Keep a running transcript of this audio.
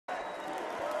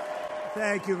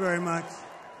Thank you very much.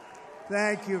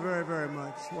 Thank you very, very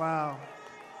much. Wow.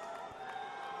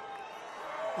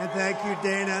 And thank you,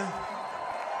 Dana.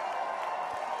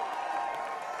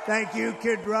 Thank you,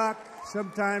 Kid Rock,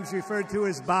 sometimes referred to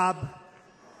as Bob.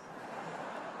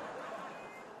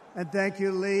 And thank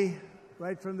you, Lee,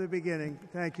 right from the beginning.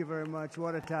 Thank you very much.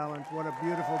 What a talent. What a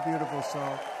beautiful, beautiful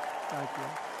soul. Thank you.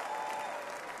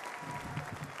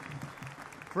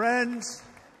 Friends,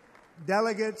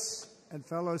 delegates, and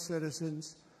fellow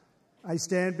citizens, I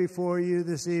stand before you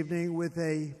this evening with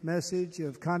a message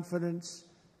of confidence,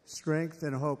 strength,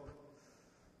 and hope.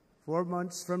 4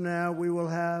 months from now, we will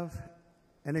have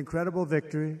an incredible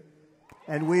victory,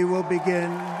 and we will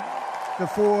begin the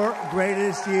 4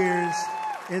 greatest years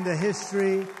in the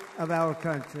history of our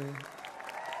country.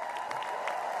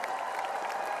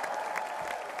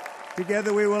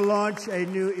 Together, we will launch a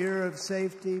new era of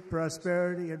safety,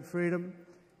 prosperity, and freedom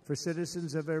for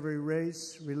citizens of every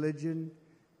race, religion,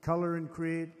 color, and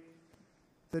creed.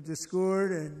 The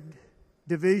discord and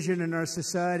division in our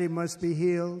society must be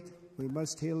healed. We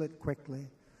must heal it quickly.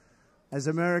 As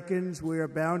Americans, we are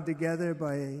bound together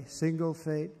by a single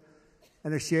fate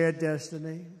and a shared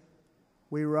destiny.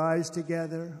 We rise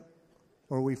together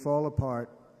or we fall apart.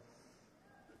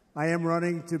 I am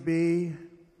running to be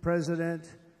president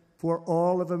for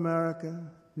all of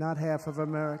America, not half of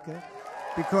America,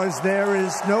 because there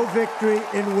is no victory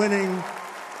in winning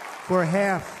for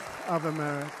half of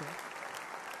America.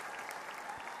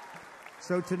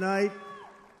 So tonight,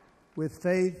 with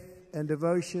faith and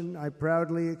devotion, I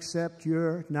proudly accept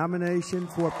your nomination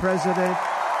for President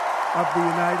of the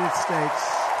United States.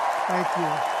 Thank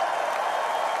you.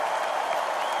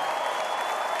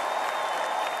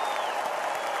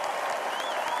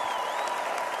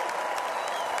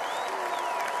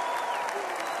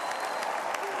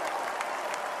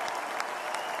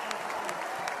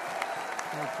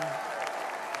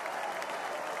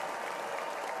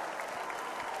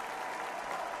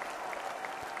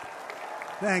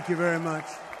 Thank you very much.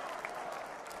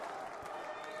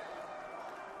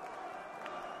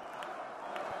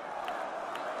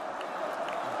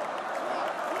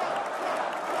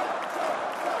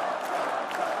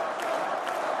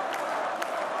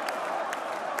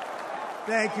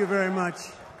 Thank you very much.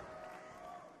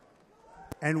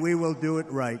 And we will do it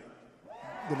right.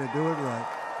 We're going to do it right.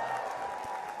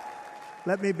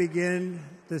 Let me begin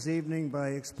this evening by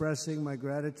expressing my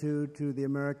gratitude to the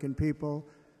American people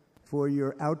for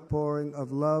your outpouring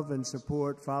of love and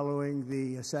support following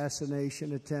the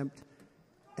assassination attempt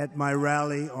at my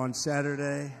rally on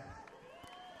Saturday.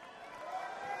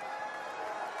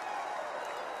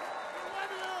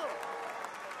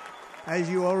 As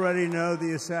you already know,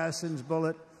 the assassin's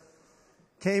bullet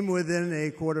came within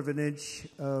a quarter of an inch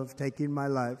of taking my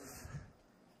life.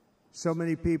 So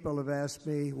many people have asked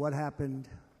me, what happened?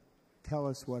 Tell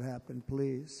us what happened,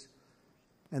 please.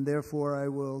 And therefore, I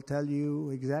will tell you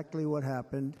exactly what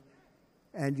happened,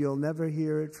 and you'll never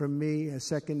hear it from me a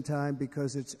second time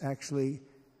because it's actually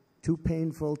too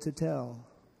painful to tell.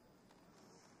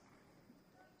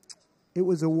 It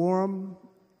was a warm,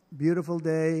 beautiful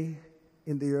day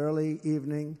in the early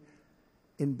evening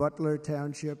in Butler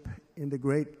Township in the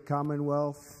great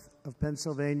Commonwealth of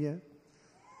Pennsylvania.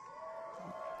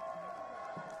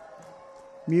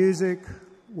 Music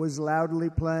was loudly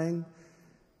playing,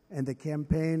 and the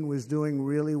campaign was doing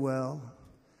really well.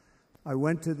 I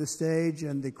went to the stage,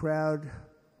 and the crowd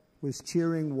was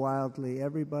cheering wildly.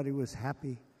 Everybody was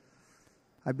happy.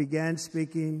 I began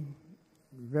speaking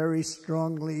very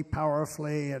strongly,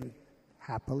 powerfully, and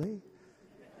happily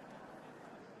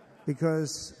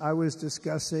because I was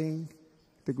discussing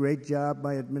the great job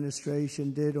my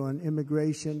administration did on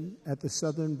immigration at the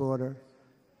southern border.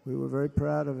 We were very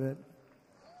proud of it.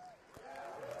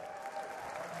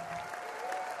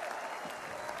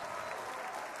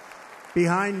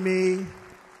 Behind me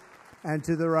and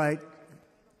to the right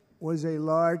was a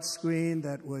large screen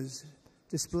that was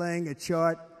displaying a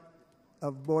chart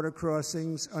of border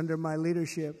crossings under my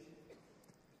leadership.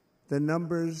 The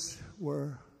numbers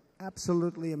were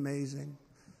absolutely amazing.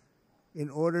 In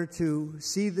order to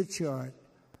see the chart,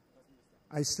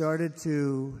 I started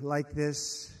to, like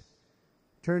this,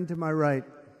 turn to my right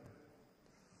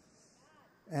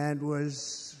and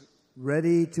was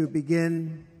ready to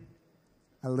begin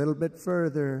a little bit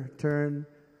further turn,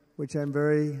 which I'm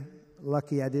very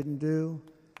lucky I didn't do,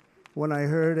 when I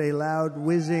heard a loud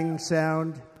whizzing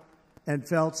sound and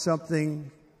felt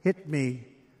something hit me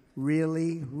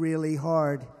really, really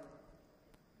hard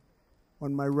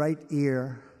on my right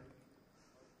ear.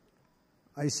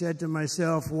 I said to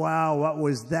myself, wow, what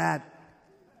was that?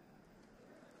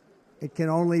 It can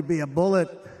only be a bullet.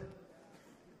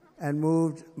 and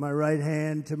moved my right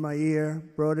hand to my ear,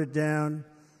 brought it down.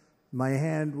 My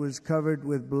hand was covered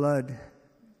with blood,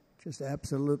 just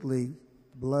absolutely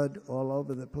blood all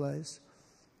over the place.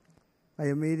 I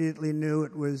immediately knew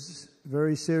it was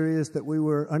very serious, that we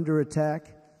were under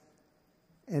attack,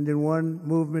 and in one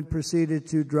movement proceeded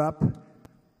to drop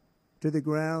to the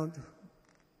ground.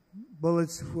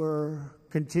 Bullets were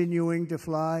continuing to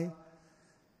fly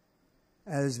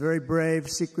as very brave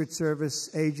Secret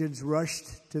Service agents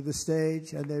rushed to the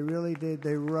stage, and they really did.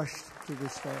 They rushed to the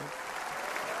stage.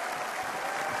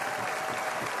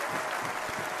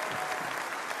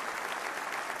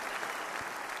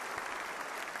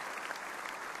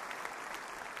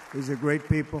 These are great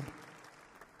people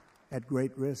at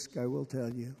great risk, I will tell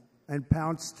you, and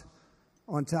pounced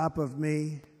on top of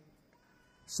me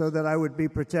so that I would be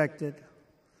protected.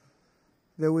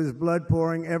 There was blood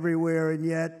pouring everywhere, and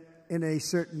yet, in a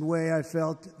certain way, I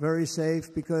felt very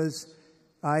safe because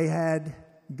I had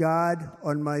God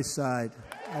on my side.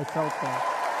 I felt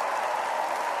that.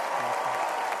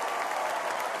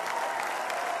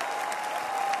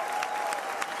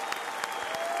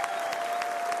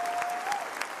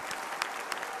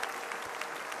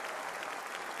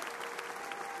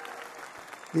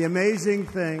 The amazing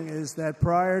thing is that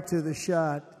prior to the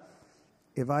shot,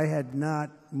 if I had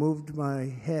not moved my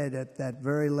head at that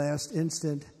very last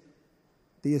instant,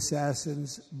 the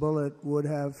assassin's bullet would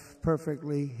have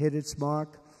perfectly hit its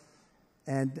mark,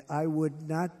 and I would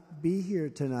not be here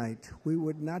tonight. We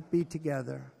would not be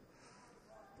together.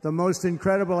 The most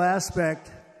incredible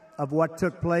aspect of what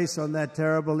took place on that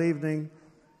terrible evening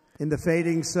in the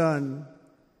fading sun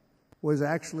was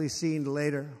actually seen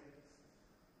later.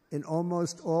 In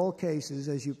almost all cases,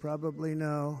 as you probably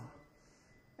know,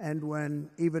 and when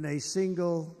even a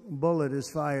single bullet is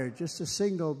fired, just a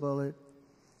single bullet,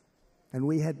 and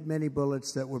we had many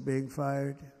bullets that were being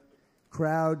fired,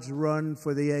 crowds run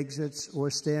for the exits or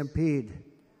stampede,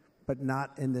 but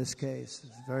not in this case.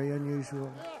 It's very unusual.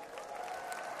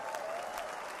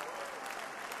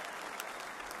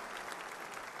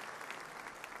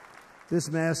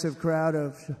 This massive crowd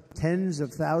of tens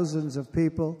of thousands of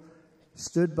people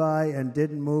stood by and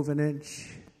didn't move an inch.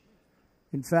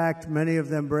 In fact, many of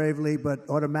them bravely but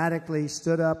automatically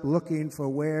stood up looking for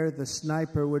where the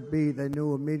sniper would be. They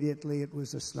knew immediately it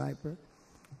was a sniper,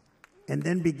 and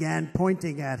then began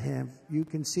pointing at him. You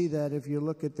can see that if you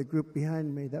look at the group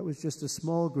behind me. That was just a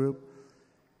small group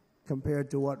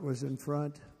compared to what was in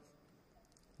front.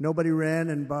 Nobody ran,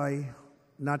 and by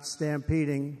not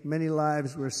stampeding, many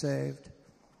lives were saved.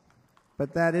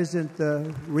 But that isn't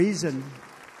the reason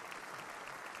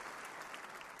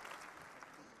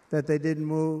that they didn't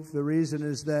move. The reason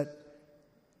is that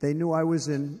they knew I was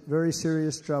in very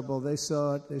serious trouble. They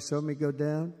saw it. They saw me go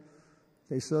down.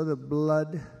 They saw the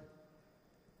blood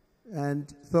and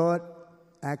thought,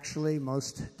 actually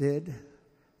most did,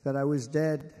 that I was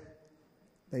dead.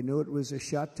 They knew it was a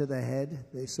shot to the head.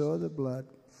 They saw the blood.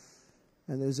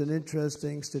 And there's an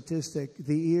interesting statistic.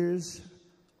 The ears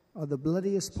are the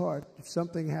bloodiest part. If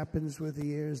something happens with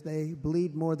the ears, they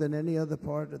bleed more than any other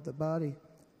part of the body.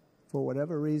 For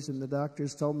whatever reason, the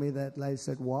doctors told me that. And I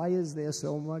said, why is there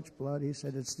so much blood? He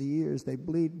said, it's the ears. They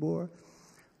bleed more.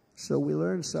 So we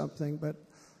learned something, but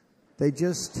they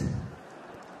just,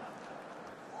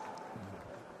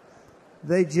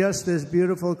 this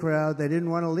beautiful crowd, they didn't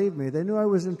want to leave me. They knew I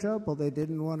was in trouble. They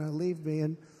didn't want to leave me.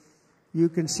 And you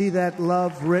can see that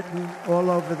love written all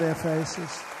over their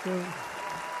faces.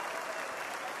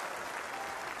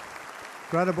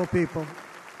 Incredible people.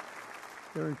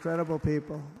 They're incredible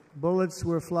people. Bullets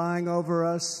were flying over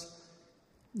us,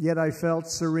 yet I felt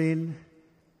serene.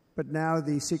 But now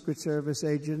the Secret Service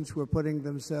agents were putting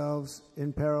themselves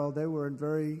in peril. They were in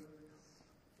very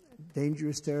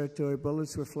dangerous territory.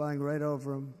 Bullets were flying right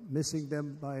over them, missing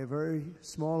them by a very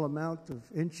small amount of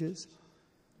inches.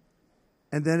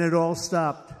 And then it all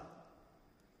stopped.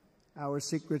 Our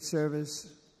Secret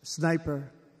Service sniper,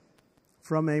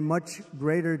 from a much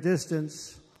greater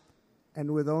distance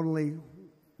and with only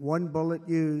one bullet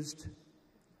used,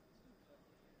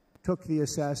 took the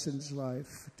assassin's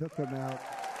life, took him out.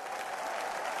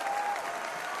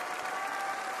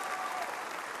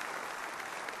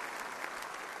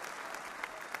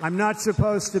 I'm not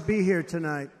supposed to be here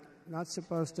tonight. Not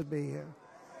supposed to be here.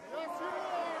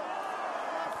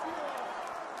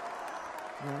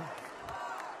 Yeah.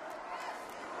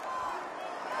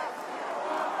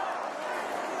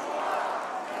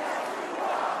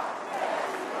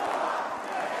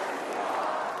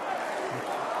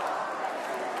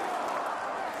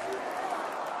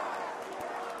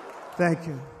 Thank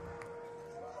you.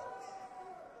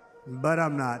 But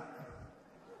I'm not.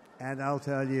 And I'll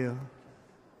tell you,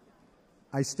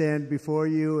 I stand before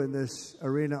you in this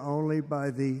arena only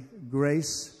by the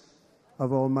grace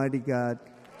of Almighty God.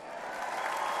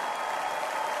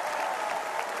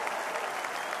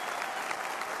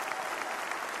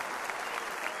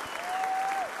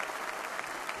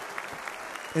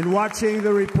 In watching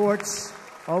the reports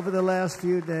over the last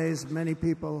few days, many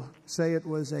people say it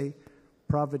was a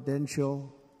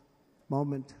providential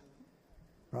moment.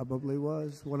 Probably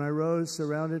was. When I rose,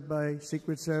 surrounded by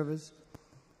Secret Service,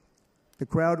 the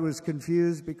crowd was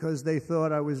confused because they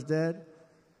thought I was dead,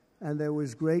 and there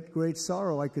was great, great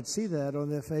sorrow. I could see that on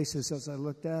their faces as I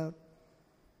looked out.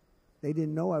 They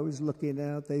didn't know I was looking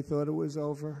out. They thought it was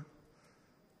over.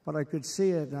 But I could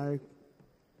see it, and I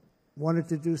wanted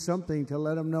to do something to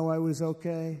let them know I was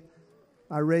okay.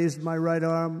 I raised my right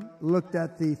arm, looked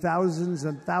at the thousands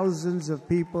and thousands of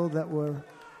people that were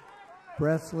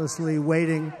breathlessly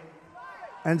waiting,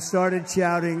 and started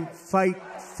shouting, "Fight,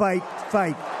 fight,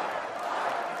 fight."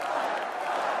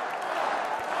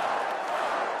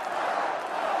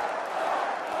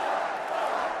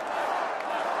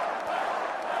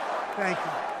 Thank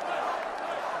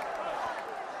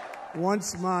you.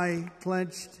 Once my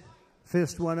clenched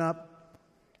fist went up,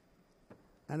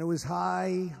 and it was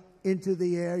high into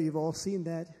the air. You've all seen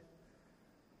that.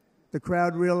 The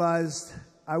crowd realized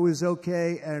I was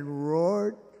okay and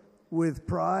roared with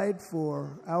pride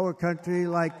for our country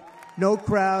like no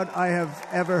crowd I have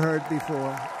ever heard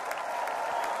before.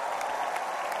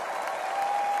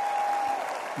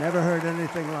 Never heard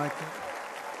anything like it.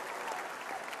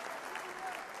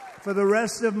 For the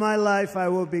rest of my life, I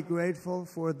will be grateful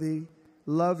for the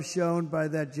love shown by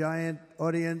that giant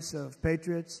audience of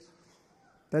patriots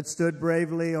that stood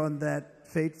bravely on that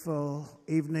fateful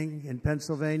evening in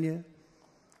Pennsylvania.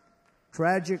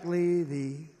 Tragically,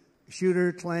 the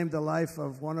shooter claimed the life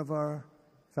of one of our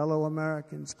fellow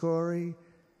Americans, Corey,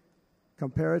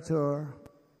 comparator,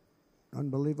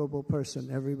 unbelievable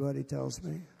person, everybody tells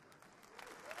me.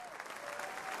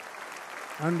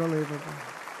 Unbelievable.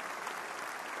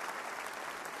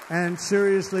 And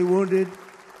seriously wounded,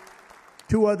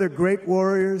 two other great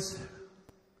warriors,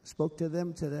 spoke to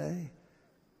them today,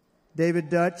 David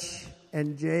Dutch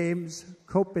and James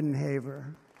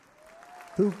Copenhaver,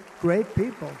 two great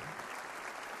people.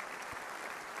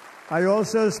 I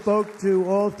also spoke to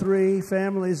all three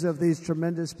families of these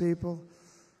tremendous people.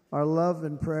 Our love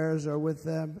and prayers are with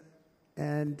them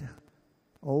and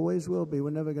always will be.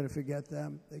 We're never going to forget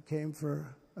them. They came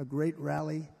for a great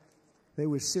rally. They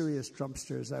were serious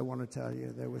Trumpsters, I want to tell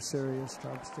you. They were serious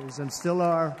Trumpsters and still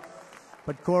are.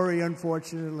 But Corey,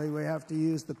 unfortunately, we have to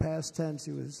use the past tense.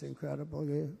 He was incredible.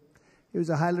 He was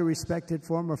a highly respected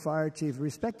former fire chief,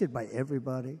 respected by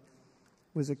everybody.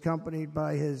 Was accompanied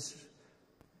by his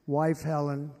wife,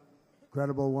 Helen,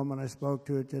 incredible woman. I spoke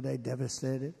to her today,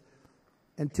 devastated,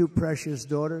 and two precious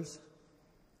daughters.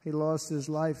 He lost his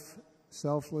life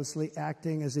selflessly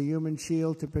acting as a human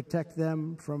shield to protect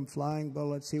them from flying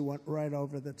bullets. He went right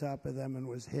over the top of them and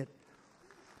was hit.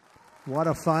 What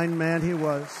a fine man he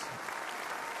was.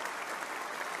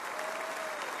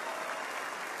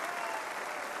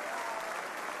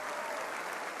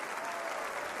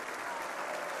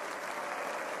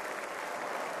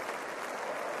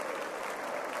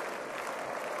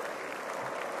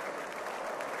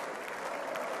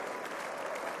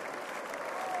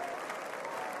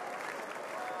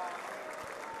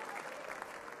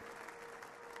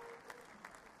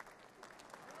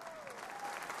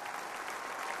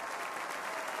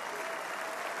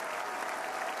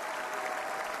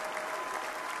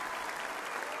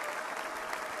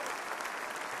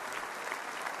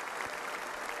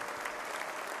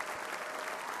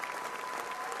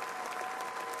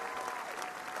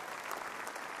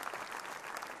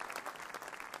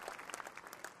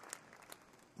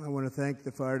 I want to thank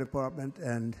the fire department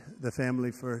and the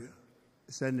family for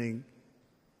sending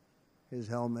his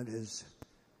helmet, his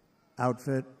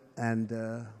outfit, and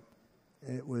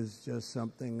it was just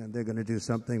something, and they're going to do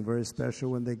something very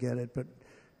special when they get it. But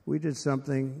we did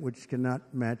something which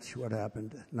cannot match what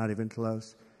happened, not even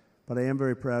close. But I am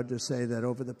very proud to say that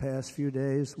over the past few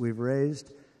days, we've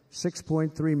raised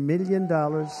 $6.3 million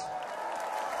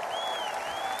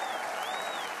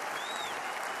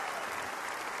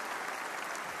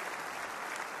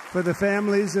for the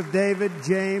families of David,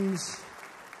 James,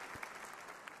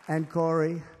 and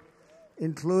Corey,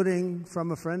 including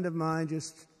from a friend of mine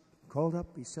just called up.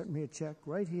 He sent me a check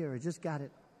right here. I just got it.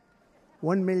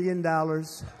 $1 million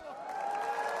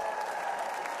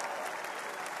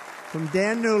from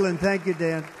Dan Newland. Thank you,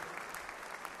 Dan.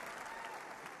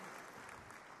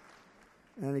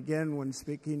 And again, when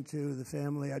speaking to the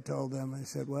family, I told them, I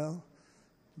said, well,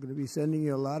 I'm going to be sending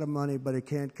you a lot of money, but it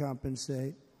can't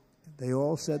compensate. They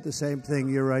all said the same thing.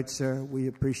 You're right, sir. We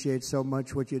appreciate so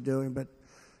much what you're doing, but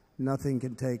nothing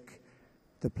can take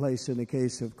the place in the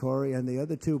case of Corey. And the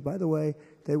other two, by the way,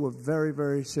 they were very,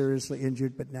 very seriously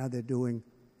injured, but now they're doing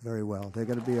very well. They're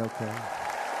going to be okay.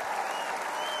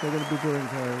 They're going to be doing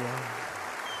very well.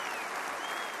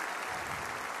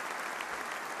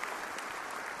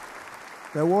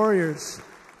 They're warriors.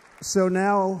 So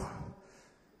now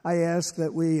I ask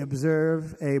that we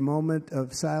observe a moment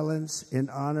of silence in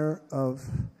honor of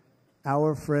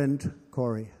our friend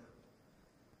Corey.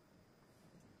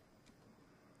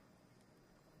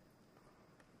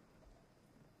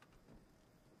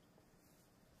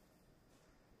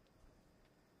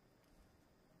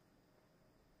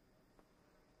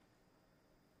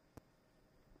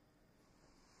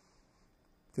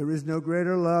 There is no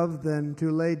greater love than to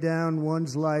lay down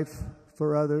one's life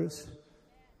for others.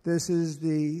 This is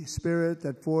the spirit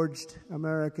that forged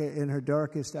America in her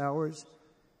darkest hours,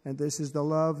 and this is the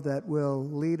love that will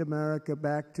lead America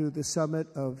back to the summit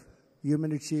of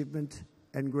human achievement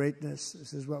and greatness.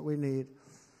 This is what we need.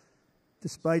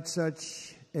 Despite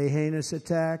such a heinous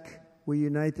attack, we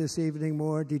unite this evening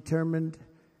more determined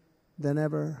than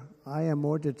ever. I am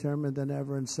more determined than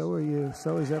ever, and so are you.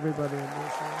 So is everybody in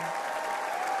this room.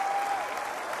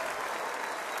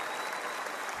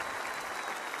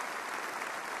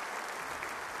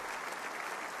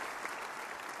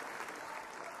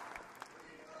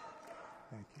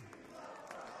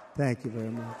 Thank you very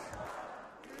much.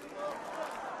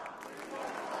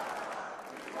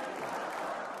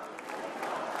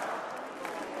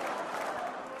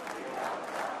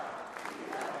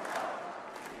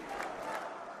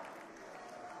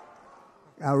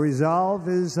 Our resolve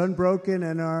is unbroken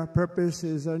and our purpose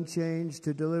is unchanged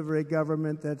to deliver a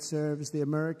government that serves the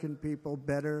American people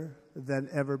better than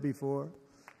ever before.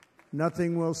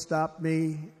 Nothing will stop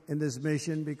me in this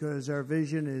mission because our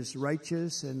vision is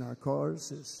righteous and our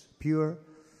cause is pure.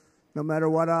 No matter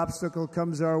what obstacle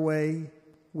comes our way,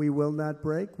 we will not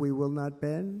break, we will not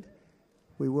bend,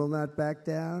 we will not back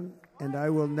down, and I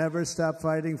will never stop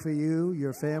fighting for you,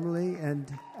 your family, and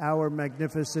our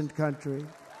magnificent country.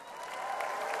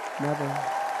 Never.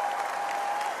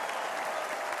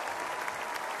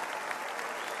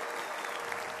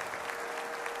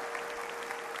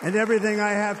 And everything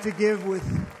I have to give with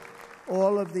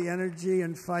all of the energy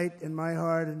and fight in my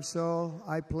heart and soul,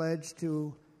 I pledge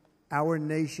to our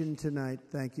nation tonight.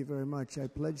 Thank you very much. I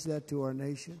pledge that to our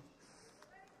nation.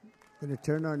 We're going to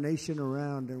turn our nation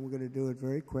around, and we're going to do it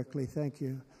very quickly. Thank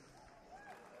you.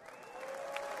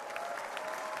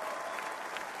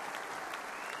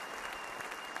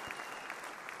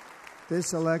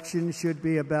 This election should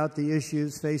be about the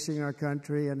issues facing our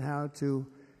country and how to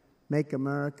make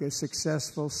America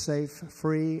successful, safe,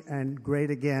 free, and great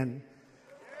again.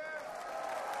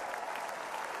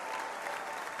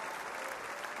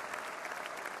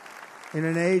 In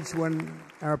an age when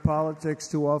our politics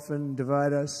too often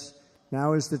divide us,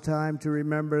 now is the time to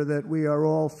remember that we are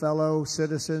all fellow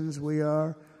citizens. We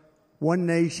are one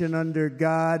nation under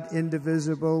God,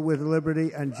 indivisible, with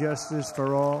liberty and justice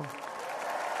for all.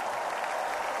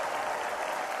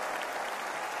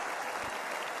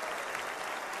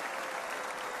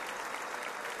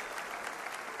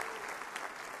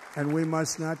 And we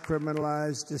must not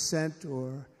criminalize dissent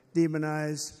or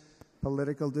demonize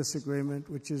political disagreement,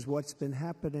 which is what's been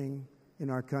happening in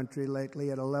our country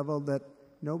lately at a level that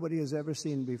nobody has ever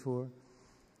seen before.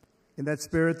 In that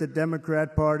spirit, the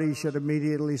Democrat Party should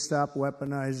immediately stop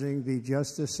weaponizing the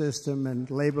justice system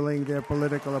and labeling their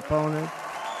political opponent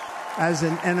as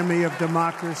an enemy of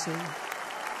democracy.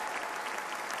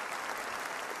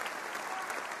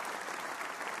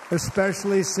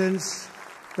 Especially since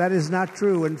that is not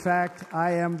true. In fact,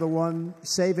 I am the one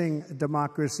saving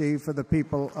democracy for the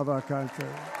people of our country.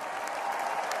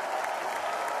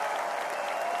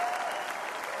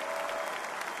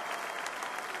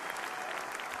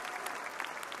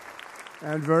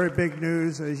 And very big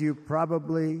news, as you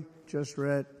probably just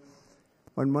read,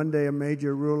 on Monday a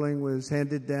major ruling was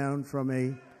handed down from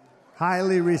a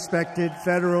highly respected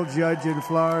federal judge in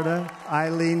Florida,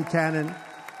 Eileen Cannon,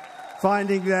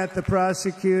 finding that the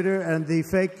prosecutor and the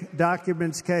fake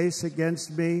documents case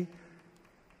against me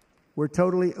were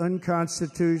totally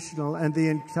unconstitutional, and the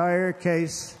entire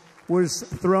case was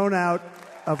thrown out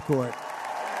of court.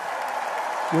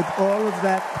 With all of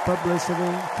that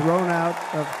publicity, thrown out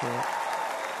of court.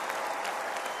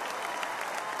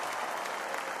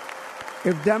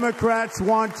 If Democrats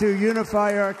want to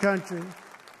unify our country,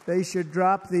 they should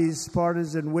drop these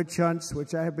partisan witch hunts,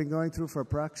 which I have been going through for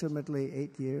approximately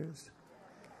 8 years,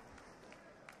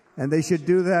 And they should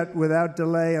do that without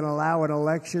delay and allow an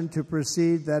election to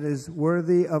proceed that is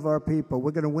worthy of our people.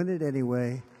 We're going to win it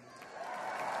anyway,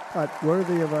 but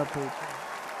worthy of our people.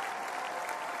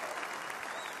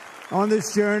 On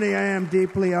this journey, I am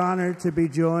deeply honored to be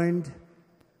joined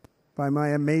by my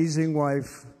amazing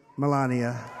wife,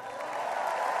 Melania.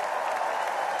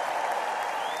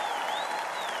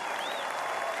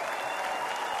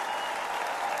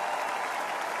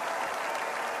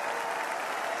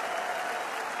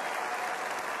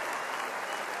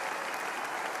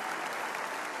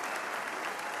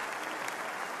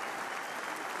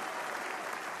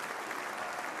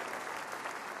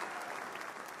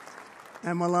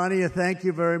 And Melania, thank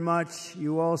you very much.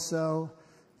 You also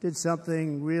did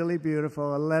something really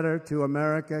beautiful, a letter to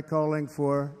America calling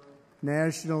for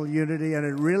national unity, and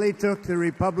it really took the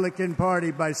Republican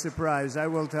Party by surprise. I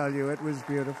will tell you, it was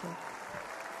beautiful.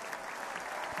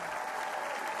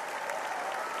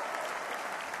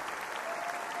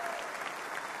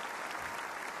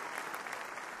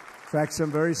 In fact,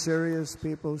 some very serious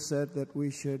people said that we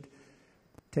should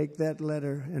take that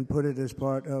letter and put it as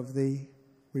part of the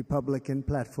Republican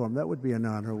platform. That would be an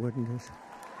honor, wouldn't it?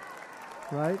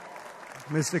 Right,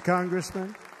 Mr.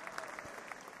 Congressman?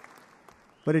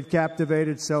 But it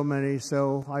captivated so many,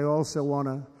 so I also want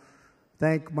to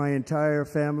thank my entire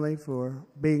family for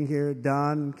being here.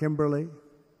 Don, Kimberly,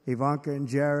 Ivanka and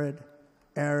Jared,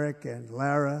 Eric and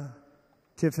Lara,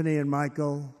 Tiffany and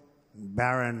Michael,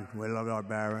 Barron. We love our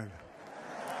Barron.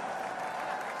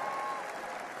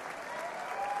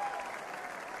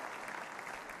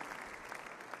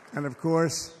 And of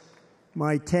course,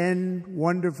 my 10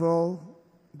 wonderful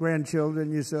grandchildren.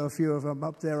 You saw a few of them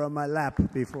up there on my lap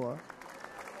before.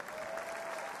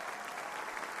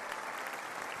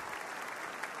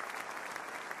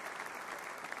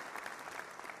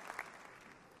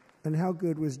 And how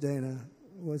good was Dana?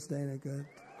 Was Dana good?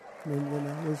 I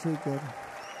mean, was he good?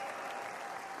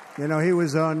 He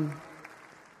was on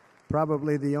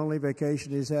probably the only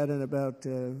vacation he's had in about,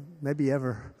 maybe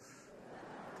ever,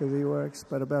 because he works,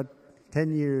 but about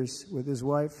 10 years with his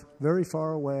wife, very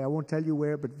far away. I won't tell you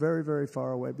where, but very, very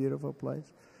far away, beautiful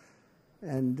place.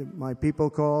 And my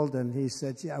people called, and he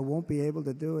said, I won't be able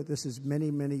to do it. This is many,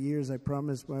 many years. I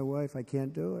promised my wife I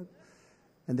can't do it.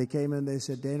 And they came in, they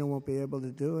said, Dana won't be able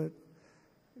to do it,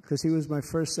 because he was my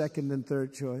first, second, and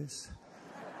third choice.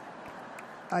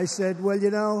 I said,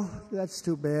 well, that's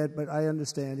too bad, but I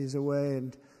understand. He's away,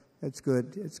 and it's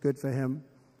good. It's good for him.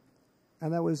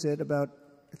 And that was it. About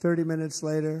 30 minutes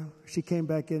later, she came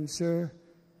back in, sir,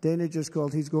 Dana just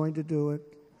called. He's going to do it.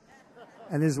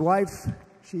 And his wife,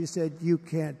 she said, you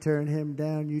can't turn him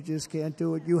down. You just can't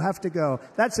do it. You have to go.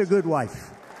 That's a good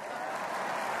wife.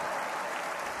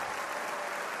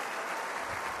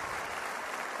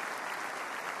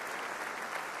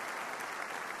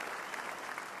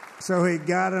 So he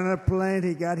got on a plane.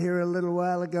 He got here a little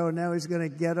while ago. Now he's going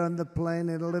to get on the plane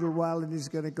in a little while, and he's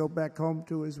going to go back home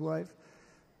to his wife.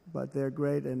 But they're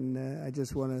great, and I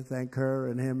just want to thank her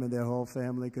and him and their whole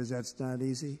family, because that's not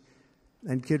easy.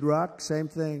 And Kid Rock, same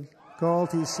thing.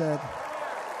 Called, he said,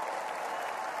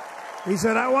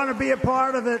 I want to be a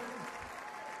part of it.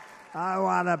 I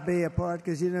want to be a part,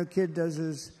 because, Kid does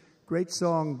his great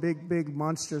song, Big, Big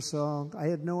Monster song. I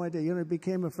had no idea. He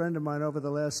became a friend of mine over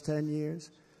the last 10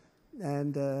 years.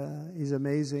 And he's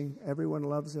amazing. Everyone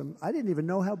loves him. I didn't even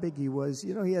know how big he was.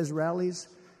 He has rallies,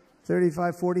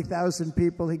 35,000, 40,000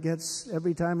 people he gets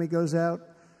every time he goes out.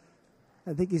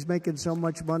 I think he's making so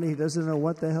much money, he doesn't know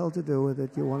what the hell to do with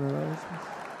it. You want to know?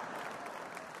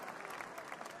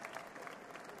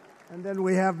 And then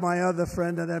we have my other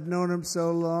friend, and I've known him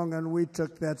so long, and we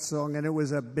took that song, and it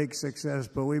was a big success,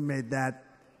 but we made that.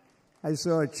 I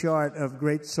saw a chart of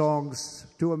great songs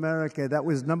to America. That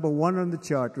was #1 on the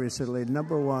chart recently,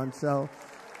 #1. So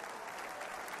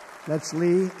that's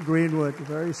Lee Greenwood, a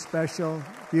very special,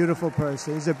 beautiful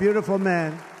person. He's a beautiful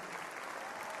man.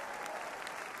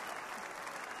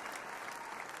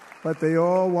 But they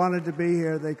all wanted to be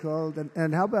here. They called.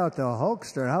 And how about the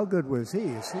Hulkster? How good was he?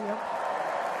 Is he up?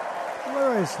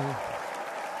 Where is he?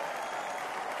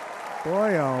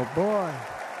 Boy, oh boy.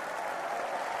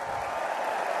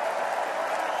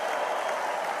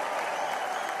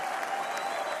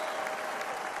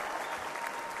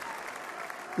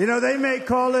 They may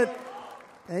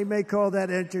call that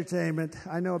entertainment.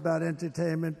 I know about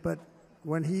entertainment, but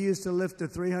when he used to lift a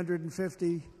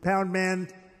 350-pound man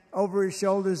over his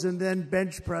shoulders and then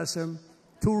bench press him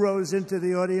 2 rows into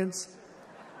the audience,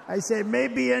 I say,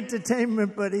 maybe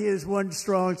entertainment, but he is one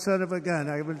strong son of a gun.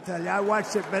 I will tell you, I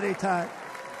watched it many times.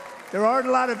 There aren't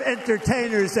a lot of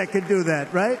entertainers that can do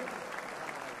that, right?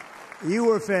 You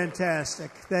were fantastic.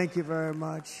 Thank you very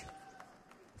much.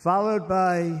 followed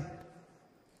by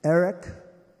Eric.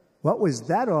 What was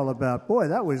that all about? Boy,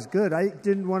 that was good. I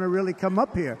didn't want to really come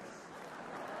up here.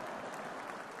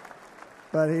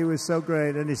 But he was so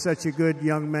great, and he's such a good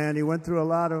young man. He went through a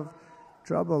lot of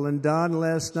trouble, and Don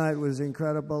last night was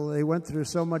incredible. They went through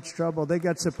so much trouble. They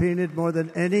got subpoenaed more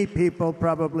than any people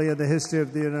probably in the history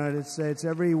of the United States.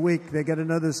 Every week they get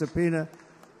another subpoena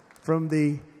from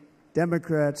the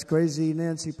Democrats, crazy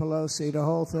Nancy Pelosi, the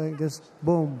whole thing, just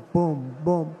boom, boom,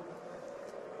 boom.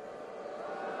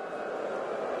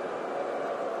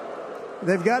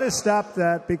 They've got to stop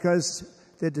that because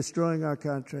they're destroying our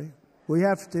country. We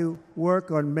have to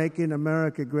work on making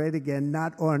America great again,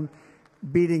 not on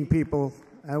beating people.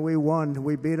 And we won.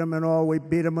 We beat them in all. We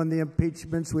beat them on the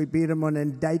impeachments. We beat them on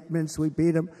indictments. We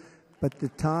beat them. But the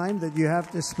time that you have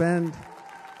to spend,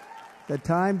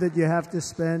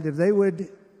 if they would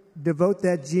devote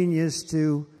that genius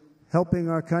to helping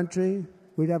our country,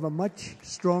 we'd have a much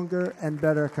stronger and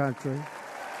better country.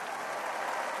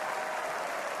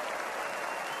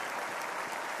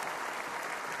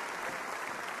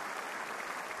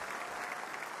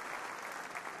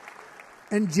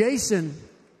 And Jason,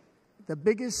 the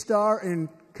biggest star in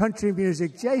country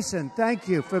music. Jason, thank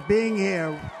you for being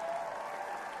here.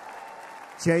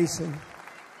 Jason,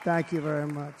 thank you very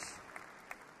much.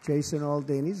 Jason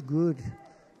Aldean, he's good.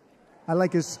 I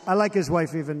like his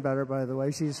wife even better, by the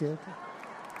way. She's here.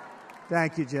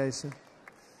 Thank you, Jason.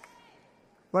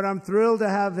 But I'm thrilled to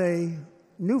have a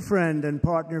new friend and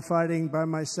partner fighting by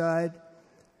my side.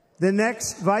 The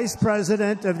next Vice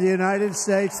President of the United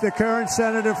States, the current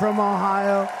Senator from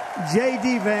Ohio,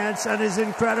 J.D. Vance, and his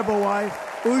incredible wife,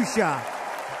 Usha.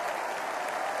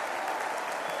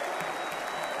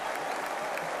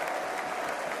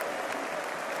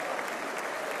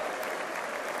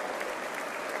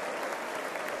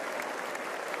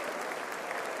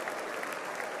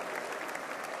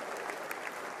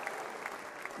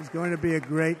 He's going to be a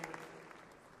great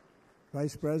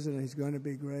Vice President. He's going to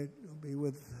be great. He'll be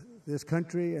with this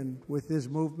country and with this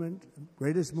movement,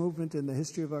 greatest movement in the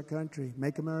history of our country,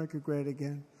 Make America Great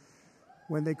Again.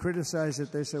 When they criticize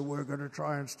it, they say, we're going to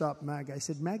try and stop MAGA. I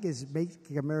said, MAGA is Make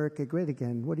America Great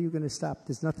Again. What are you going to stop?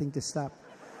 There's nothing to stop.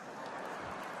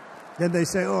 Then they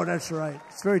say, oh, that's right.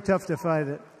 It's very tough to fight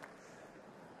it.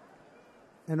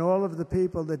 And all of the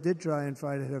people that did try and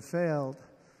fight it have failed.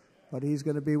 But he's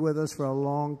going to be with us for a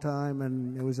long time,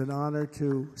 and it was an honor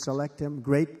to select him.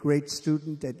 Great, great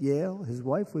student at Yale. His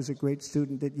wife was a great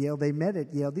student at Yale. They met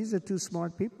at Yale. These are two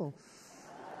smart people.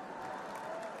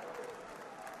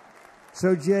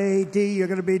 So, J.D., you're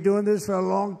going to be doing this for a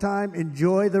long time.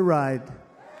 Enjoy the ride.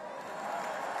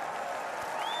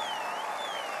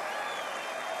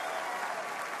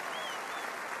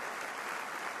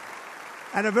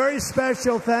 And a very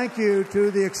special thank you to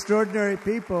the extraordinary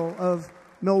people of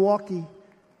Milwaukee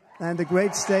and the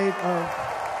great state of...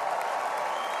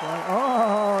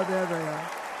 Oh, there they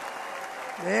are.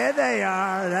 There they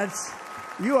are.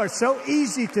 You are so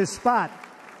easy to spot.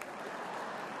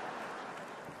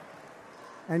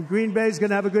 And Green Bay's going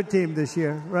to have a good team this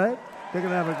year, right? They're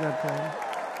going to have a good team.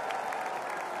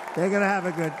 They're going to have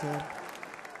a good team.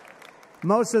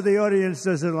 Most of the audience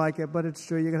doesn't like it, but it's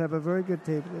true. You're going to have a very good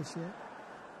team this year.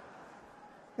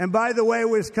 And by the way,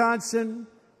 Wisconsin,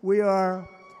 we are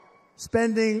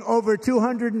spending over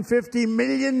 $250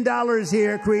 million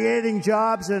here creating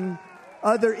jobs and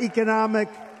other economic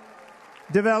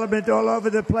development all over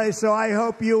the place. So I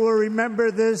hope you will remember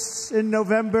this in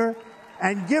November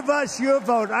and give us your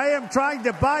vote. I am trying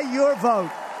to buy your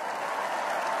vote.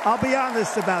 I'll be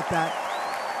honest about that.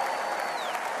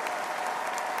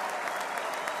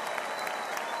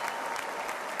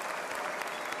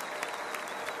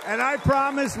 And I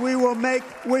promise we will make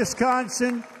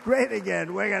Wisconsin great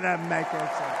again. We're going to make it.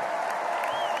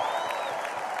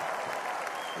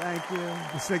 Thank you,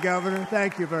 Mr. Governor.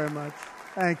 Thank you very much.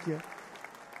 Thank you.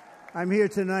 I'm here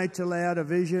tonight to lay out a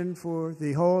vision for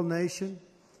the whole nation,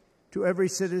 to every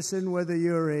citizen, whether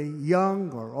you're a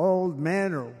young or old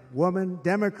man or woman,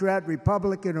 Democrat,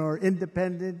 Republican, or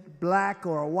independent, black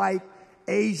or white,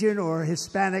 Asian or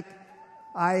Hispanic.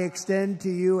 I extend to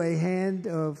you a hand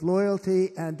of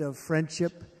loyalty and of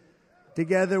friendship.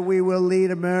 Together we will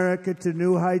lead America to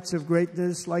new heights of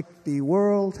greatness like the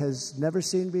world has never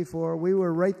seen before. We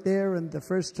were right there in the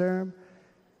first term.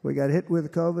 We got hit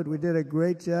with COVID. We did a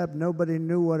great job. Nobody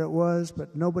knew what it was,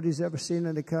 but nobody's ever seen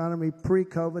an economy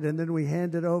pre-COVID. And then we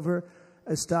handed over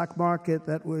a stock market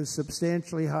that was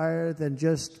substantially higher than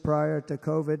just prior to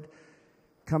COVID.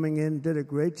 Coming in, did a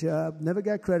great job. Never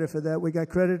got credit for that. We got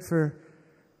credit for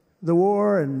the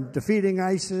war and defeating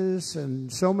ISIS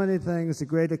and so many things, the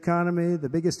great economy, the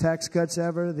biggest tax cuts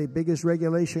ever, the biggest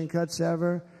regulation cuts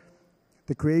ever,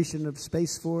 the creation of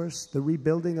Space Force, the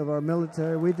rebuilding of our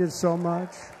military. We did so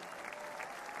much.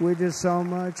 We did so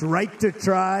much. Right to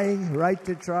try. Right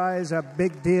to try is a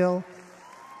big deal.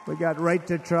 We got right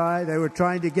to try. They were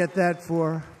trying to get that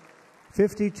for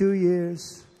 52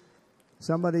 years.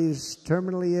 Somebody's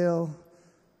terminally ill.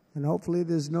 And hopefully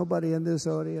there's nobody in this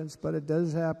audience, but it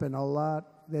does happen a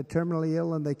lot. They're terminally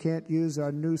ill and they can't use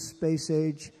our new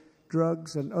space-age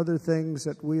drugs and other things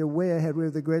that we are way ahead. We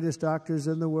have the greatest doctors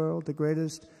in the world, the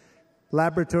greatest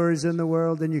laboratories in the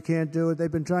world, and you can't do it. They've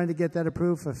been trying to get that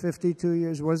approved for 52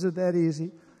 years. Wasn't that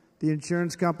easy? The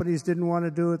insurance companies didn't want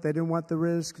to do it. They didn't want the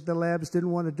risk. The labs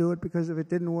didn't want to do it because if it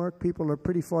didn't work, people are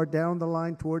pretty far down the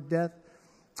line toward death.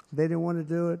 They didn't want to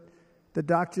do it. The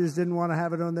doctors didn't want to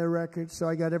have it on their records, so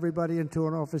I got everybody into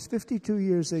an office. 52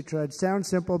 years they tried. Sounds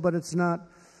simple, but it's not.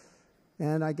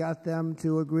 And I got them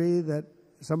to agree that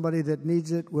somebody that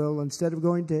needs it will, instead of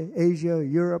going to Asia,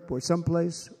 Europe, or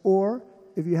someplace, or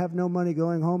if you have no money,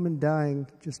 going home and dying,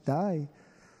 just die.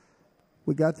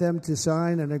 We got them to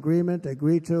sign an agreement,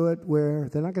 agree to it, where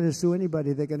they're not going to sue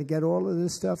anybody. They're going to get all of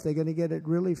this stuff. They're going to get it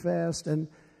really fast. And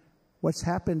what's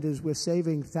happened is we're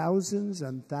saving thousands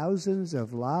and thousands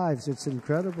of lives. It's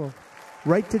incredible.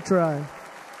 Right to try.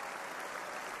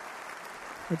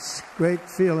 It's a great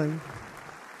feeling.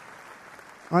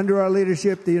 Under our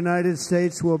leadership, the United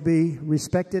States will be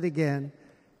respected again.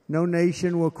 No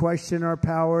nation will question our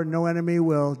power. No enemy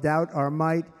will doubt our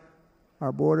might.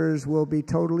 Our borders will be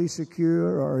totally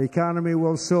secure. Our economy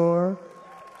will soar.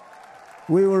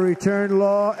 We will return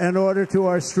law and order to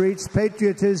our streets,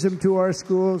 patriotism to our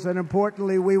schools, and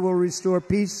importantly, we will restore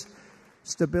peace,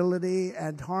 stability,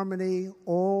 and harmony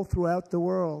all throughout the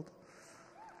world.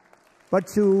 But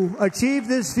to achieve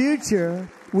this future,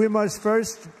 we must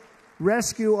first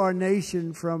rescue our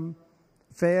nation from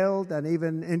failed and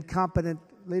even incompetent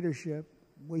leadership.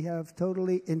 We have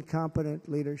totally incompetent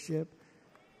leadership.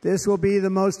 This will be the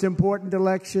most important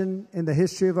election in the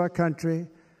history of our country.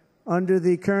 Under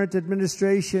the current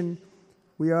administration,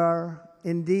 we are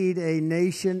indeed a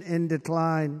nation in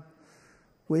decline.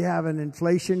 We have an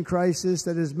inflation crisis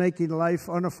that is making life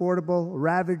unaffordable,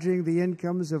 ravaging the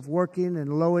incomes of working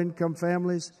and low-income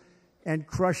families, and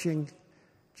crushing,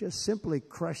 just simply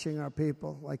crushing our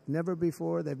people like never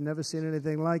before. They've never seen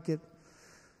anything like it.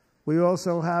 We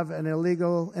also have an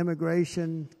illegal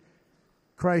immigration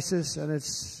crisis, and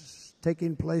it's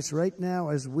taking place right now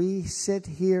as we sit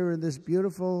here in this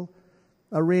beautiful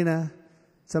arena.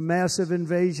 It's a massive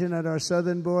invasion at our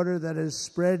southern border that has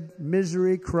spread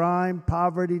misery, crime,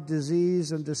 poverty,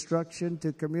 disease, and destruction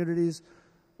to communities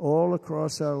all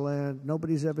across our land.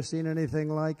 Nobody's ever seen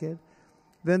anything like it.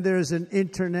 Then there's an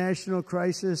international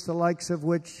crisis, the likes of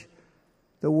which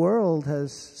the world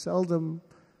has seldom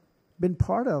been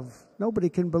part of. Nobody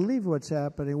can believe what's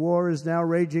happening. War is now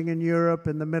raging in Europe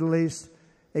and the Middle East.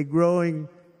 A growing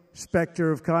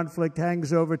specter of conflict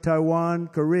hangs over Taiwan,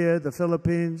 Korea, the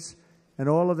Philippines, and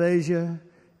all of Asia.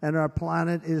 And our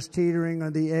planet is teetering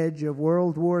on the edge of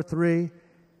World War III.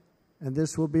 And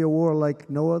this will be a war like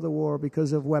no other war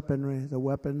because of weaponry. The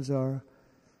weapons are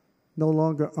no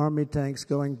longer army tanks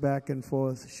going back and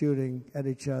forth shooting at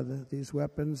each other. These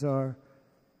weapons are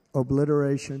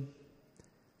obliteration.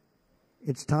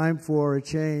 It's time for a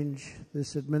change.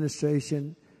 This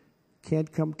administration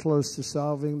can't come close to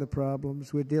solving the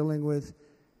problems. We're dealing with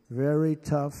very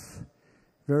tough,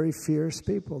 very fierce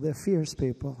people. They're fierce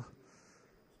people.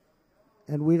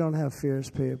 And we don't have fierce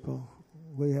people.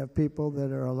 We have people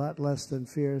that are a lot less than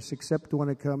fierce, except when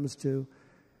it comes to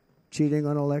cheating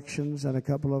on elections and a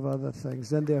couple of other things.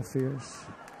 Then they're fierce.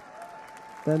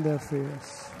 Then they're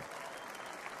fierce.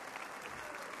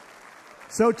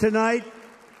 So tonight,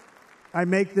 I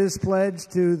make this pledge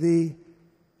to the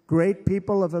great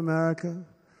people of America.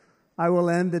 I will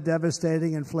end the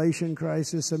devastating inflation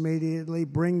crisis immediately,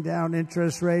 bring down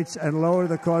interest rates, and lower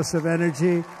the cost of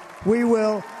energy. We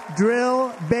will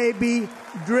drill, baby,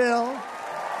 drill.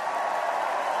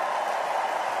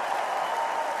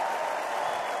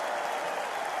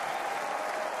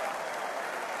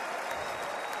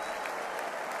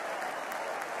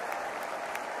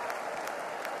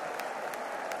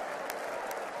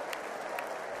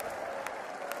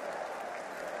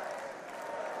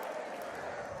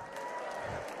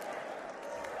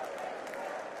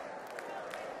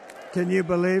 Can you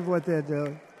believe what they're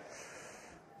doing?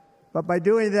 But by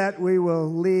doing that, we will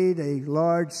lead a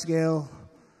large-scale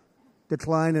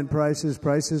decline in prices.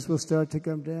 Prices will start to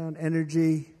come down.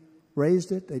 Energy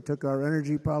raised it. They took our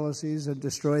energy policies and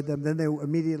destroyed them. Then they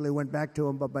immediately went back to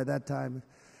them, but by that time,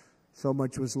 So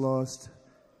much was lost.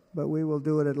 But we will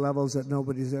do it at levels that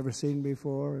nobody's ever seen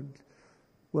before. And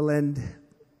we'll end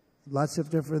lots of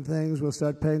different things. We'll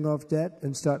start paying off debt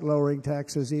and start lowering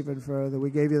taxes even further. We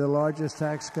gave you the largest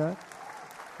tax cut.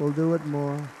 We'll do it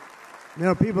more. You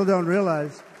know, people don't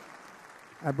realize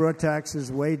I brought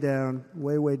taxes way down,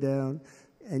 way down,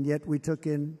 and yet we took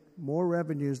in more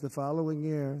revenues the following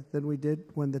year than we did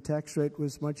when the tax rate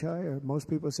was much higher. Most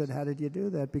people said, how did you do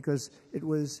that? Because it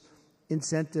was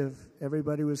incentive.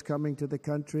 Everybody was coming to the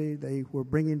country. They were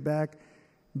bringing back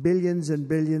billions and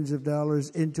billions of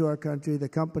dollars into our country. The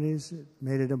companies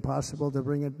made it impossible to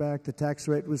bring it back. The tax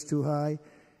rate was too high,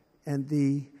 and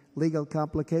the legal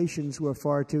complications were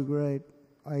far too great.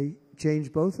 I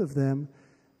changed both of them,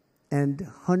 and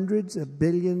hundreds of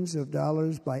billions of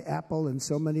dollars by Apple and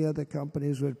so many other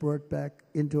companies were brought back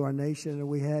into our nation, and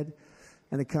we had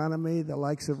an economy the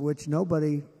likes of which no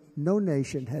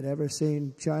nation had ever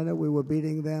seen. China, we were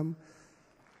beating them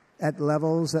at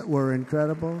levels that were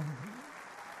incredible.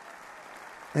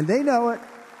 And they know it.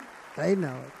 They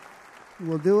know it.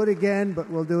 We'll do it again, but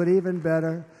we'll do it even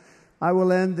better. I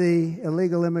will end the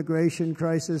illegal immigration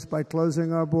crisis by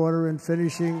closing our border and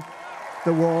finishing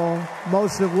the wall,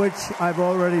 most of which I've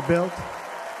already built.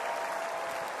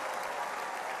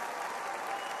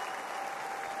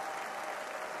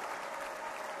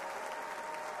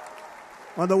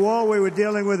 On the wall, we were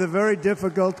dealing with a very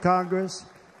difficult Congress,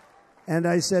 and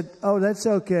I said, oh, that's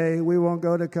okay, we won't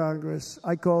go to Congress.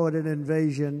 I call it an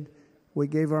invasion. We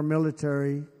gave our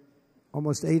military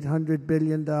almost $800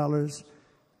 billion.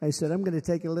 I said, I'm going to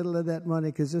take a little of that money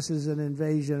because this is an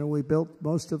invasion, and we built,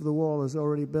 most of the wall is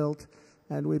already built,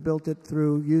 and we built it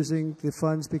through using the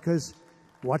funds because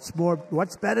what's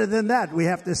better than that? We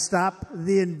have to stop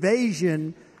the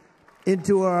invasion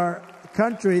into our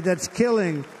country that's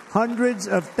killing hundreds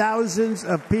of thousands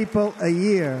of people a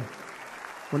year.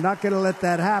 We're not going to let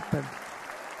that happen.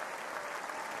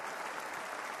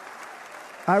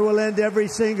 I will end every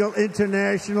single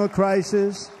international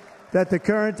crisis that the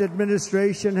current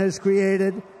administration has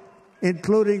created,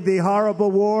 including the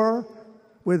horrible war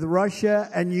with Russia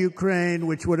and Ukraine,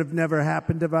 which would have never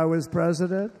happened if I was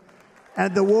president,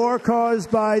 and the war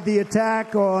caused by the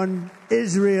attack on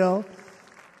Israel,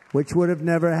 which would have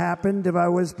never happened if I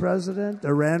was president.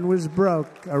 Iran was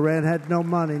broke. Iran had no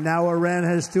money. Now Iran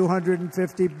has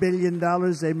 $250 billion.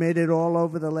 They made it all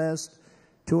over the last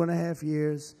 2.5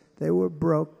 years. They were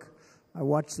broke. I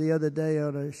watched the other day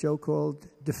on a show called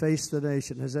Deface the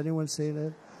Nation. Has anyone seen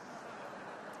it?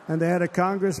 And they had a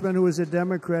congressman who was a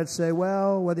Democrat say,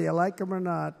 well, whether you like him or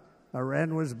not,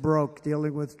 Iran was broke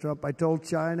dealing with Trump. I told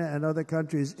China and other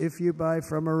countries, if you buy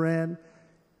from Iran,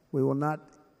 we will not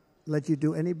let you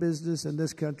do any business in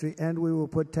this country, and we will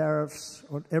put tariffs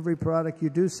on every product you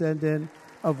do send in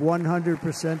of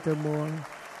 100% or more.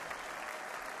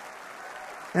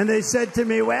 And they said to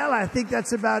me, well, I think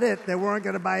that's about it. They weren't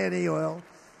going to buy any oil.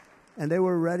 And they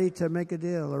were ready to make a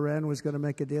deal. Iran was going to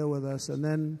make a deal with us. And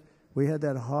then we had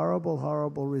that horrible,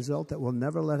 horrible result that we'll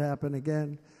never let happen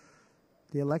again.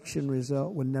 The election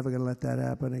result, we're never going to let that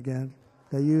happen again.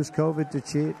 They used COVID to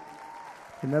cheat.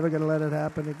 We're never going to let it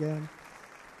happen again.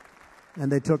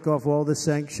 And they took off all the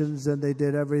sanctions, and they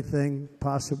did everything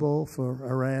possible for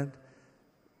Iran.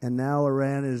 And now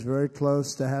Iran is very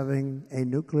close to having a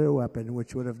nuclear weapon,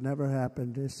 which would have never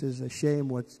happened. This is a shame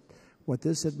what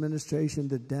this administration,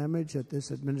 the damage that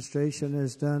this administration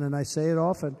has done. And I say it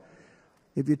often.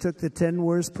 If you took the 10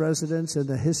 worst presidents in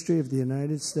the history of the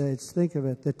United States, think of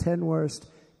it, the 10 worst,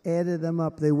 added them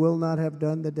up, they will not have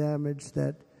done the damage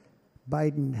that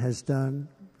Biden has done.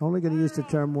 I'm only going to use the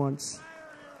term once.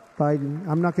 Biden.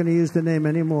 I'm not going to use the name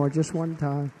anymore, just one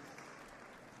time.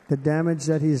 The damage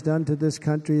that he's done to this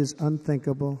country is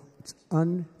unthinkable. It's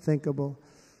unthinkable.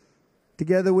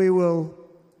 Together we will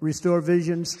restore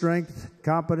vision, strength,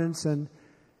 competence, and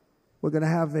we're going to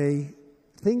have a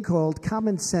thing called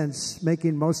common sense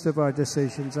making most of our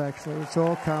decisions, actually. It's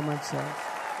all common sense.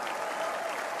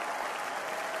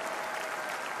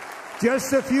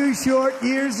 Just a few short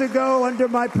years ago, under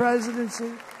my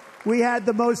presidency, we had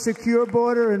the most secure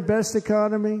border and best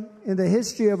economy in the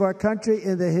history of our country,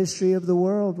 in the history of the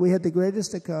world. We had the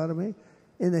greatest economy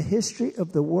in the history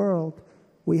of the world.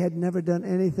 We had never done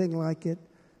anything like it.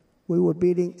 We were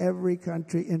beating every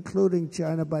country, including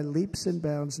China, by leaps and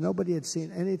bounds. Nobody had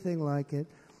seen anything like it.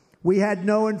 We had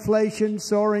no inflation.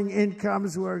 Soaring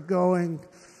incomes were going.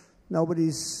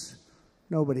 Nobody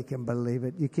can believe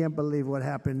it. You can't believe what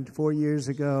happened 4 years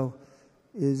ago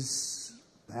is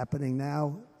happening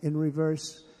now in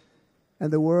reverse.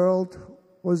 And the world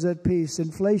was at peace.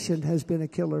 Inflation has been a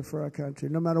killer for our country.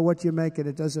 No matter what you make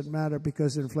it doesn't matter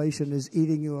because inflation is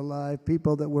eating you alive.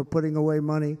 People that were putting away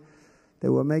money, they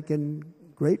were making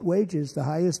great wages, the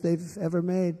highest they've ever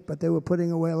made, but they were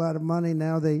putting away a lot of money.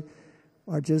 Now they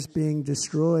are just being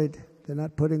destroyed. They're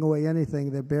not putting away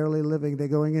anything. They're barely living. They're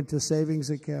going into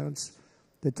savings accounts.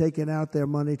 They're taking out their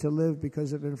money to live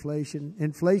because of inflation.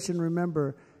 Inflation,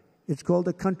 remember, it's called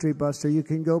a country buster. You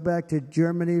can go back to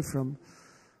Germany from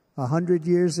 100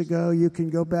 years ago. You can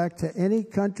go back to any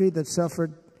country that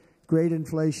suffered great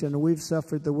inflation. We've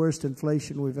suffered the worst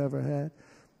inflation we've ever had.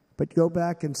 But go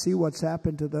back and see what's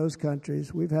happened to those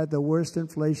countries. We've had the worst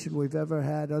inflation we've ever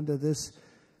had under this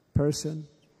person.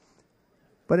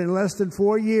 But in less than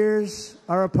 4 years,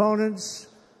 our opponents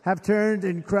have turned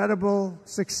incredible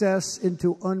success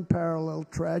into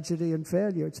unparalleled tragedy and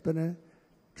failure. It's been a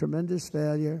tremendous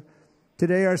failure.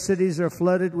 Today, our cities are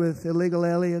flooded with illegal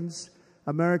aliens.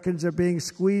 Americans are being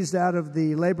squeezed out of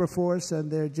the labor force and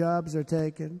their jobs are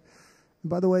taken. And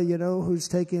by the way, you know who's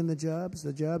taking the jobs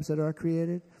that are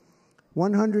created?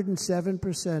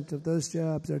 107% of those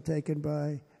jobs are taken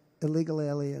by illegal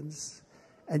aliens.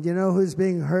 And you know who's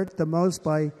being hurt the most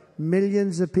by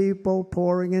millions of people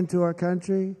pouring into our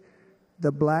country?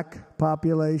 The black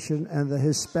population and the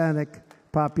Hispanic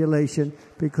population,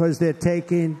 because they're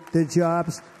taking the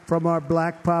jobs from our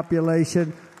black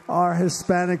population, our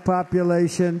Hispanic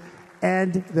population,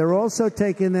 and they're also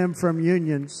taking them from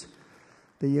unions.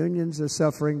 The unions are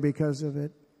suffering because of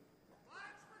it.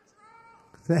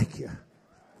 Thank you.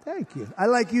 Thank you. I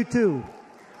like you too.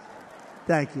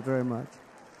 Thank you very much.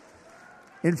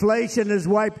 Inflation has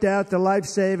wiped out the life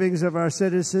savings of our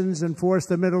citizens and forced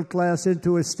the middle class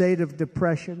into a state of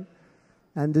depression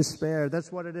and despair.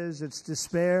 That's what it is. It's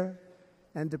despair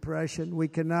and depression. We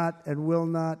cannot and will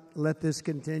not let this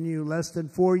continue. Less than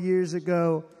 4 years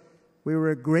ago, we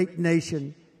were a great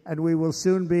nation, and we will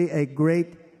soon be a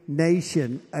great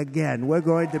nation again. We're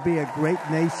going to be a great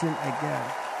nation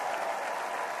again.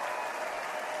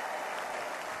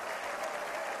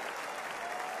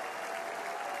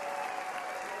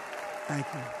 Thank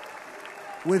you.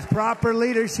 With proper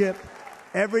leadership,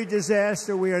 every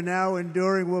disaster we are now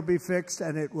enduring will be fixed,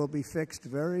 and it will be fixed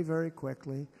very, very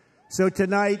quickly. So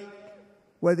tonight,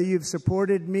 whether you've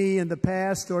supported me in the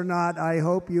past or not, I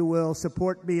hope you will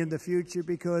support me in the future,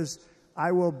 because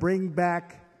I will bring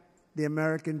back the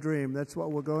American dream. That's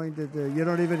what we're going to do. You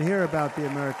don't even hear about the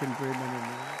American dream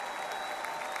anymore.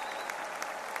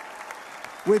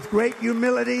 With great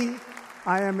humility,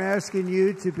 I am asking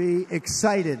you to be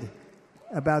excited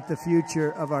about the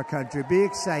future of our country. Be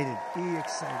excited. Be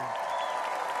excited.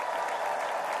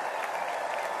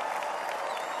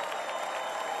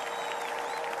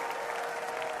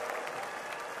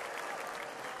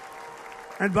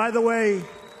 And by the way,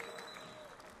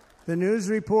 the news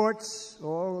reports,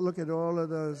 oh, look at all of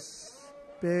those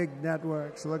big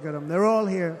networks. Look at them. They're all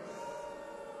here.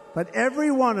 But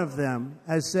every one of them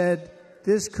has said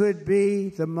this could be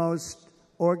the most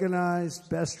organized,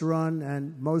 best run,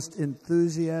 and most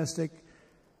enthusiastic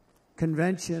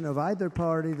convention of either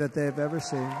party that they've ever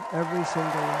seen. Every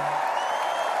single one.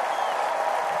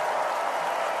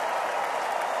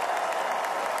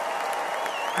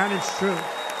 And it's true.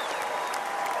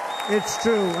 It's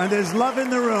true. And there's love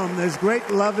in the room. There's great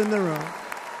love in the room.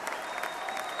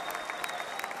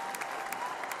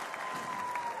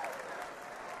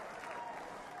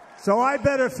 So I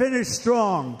better finish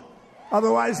strong.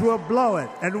 Otherwise, we'll blow it.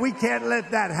 And we can't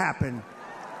let that happen.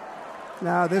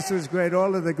 Now, this was great.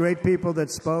 All of the great people that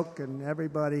spoke, and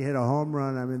everybody hit a home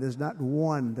run. I mean, there's not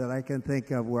one that I can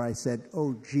think of where I said,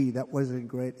 oh, gee, that wasn't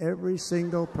great. Every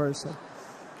single person.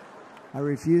 I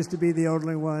refuse to be the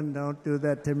only one. Don't do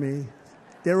that to me.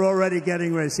 They're already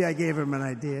getting ready. See, I gave them an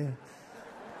idea.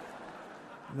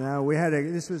 Now,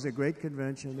 this was a great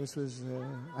convention. This was,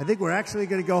 I think we're actually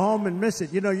going to go home and miss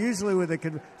it. You know, usually with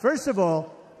a first of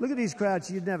all, look at these crowds.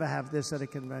 You'd never have this at a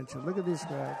convention. Look at these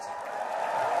crowds.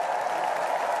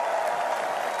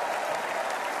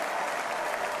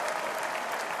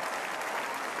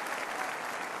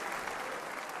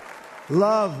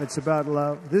 Love. It's about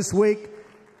love. This week,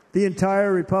 the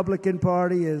entire Republican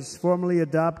Party has formally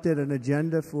adopted an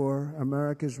agenda for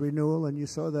America's renewal, and you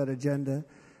saw that agenda.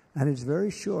 And it's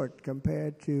very short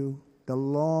compared to the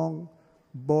long,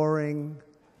 boring,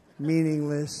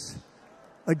 meaningless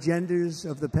agendas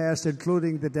of the past,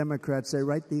 including the Democrats. They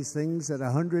write these things that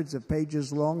are hundreds of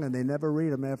pages long, and they never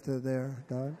read them after they're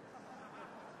done.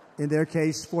 In their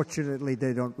case, fortunately,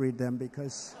 they don't read them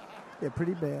because they're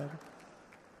pretty bad.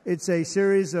 It's a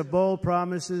series of bold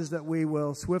promises that we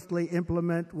will swiftly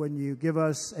implement when you give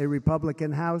us a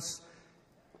Republican House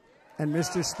And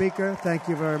Mr. Speaker, thank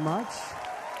you very much.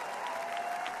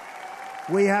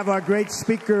 We have our great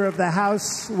Speaker of the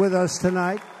House with us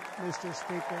tonight. Mr.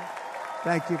 Speaker,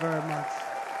 thank you very much.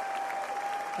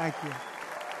 Thank you.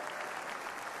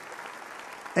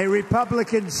 A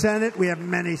Republican Senate, we have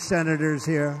many senators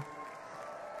here,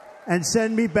 and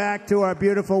send me back to our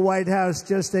beautiful White House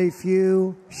just a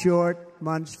few short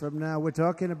months from now. We're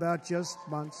talking about just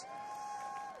months.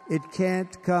 It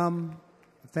can't come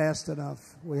fast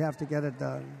enough. We have to get it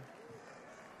done.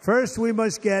 First, we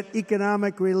must get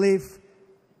economic relief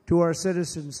to our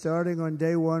citizens. Starting on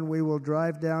day one, we will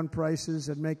drive down prices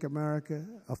and make America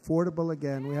affordable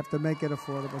again. We have to make it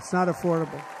affordable. It's not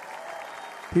affordable.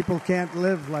 People can't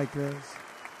live like this.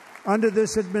 Under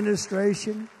this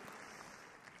administration,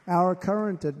 our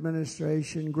current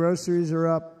administration, groceries are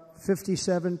up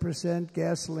 57%,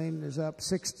 gasoline is up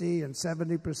 60 and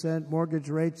 70%, mortgage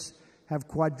rates have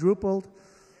quadrupled.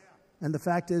 And the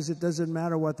fact is, it doesn't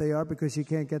matter what they are because you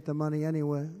can't get the money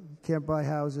anyway. You can't buy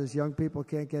houses. Young people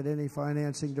can't get any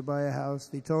financing to buy a house.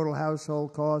 The total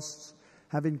household costs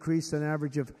have increased an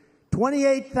average of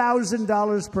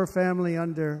 $28,000 per family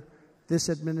under this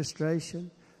administration.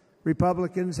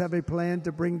 Republicans have a plan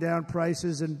to bring down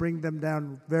prices and bring them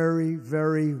down very,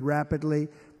 very rapidly.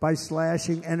 By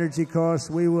slashing energy costs,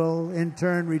 we will in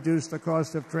turn reduce the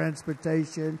cost of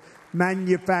transportation,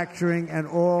 manufacturing, and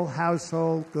all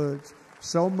household goods.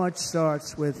 So much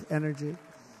starts with energy.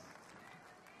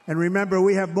 And remember,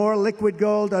 we have more liquid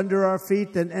gold under our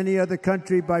feet than any other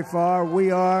country by far. We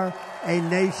are a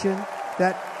nation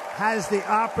that has the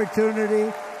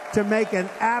opportunity to make an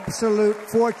absolute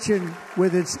fortune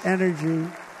with its energy.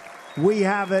 We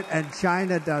have it, and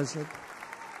China doesn't.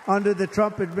 Under the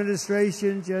Trump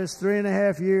administration, just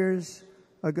 3.5 years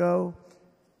ago,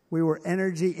 we were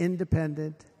energy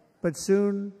independent. But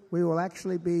soon we will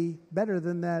actually be better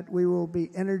than that. We will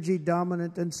be energy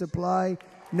dominant and supply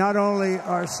not only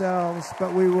ourselves,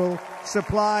 but we will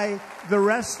supply the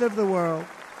rest of the world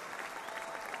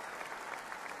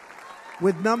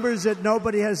with numbers that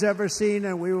nobody has ever seen,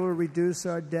 and we will reduce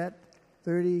our debt,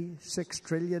 $36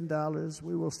 trillion.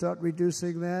 We will start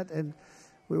reducing that, and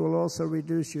we will also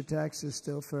reduce your taxes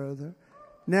still further.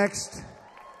 Next,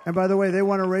 and by the way, they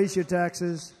want to raise your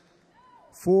taxes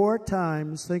 4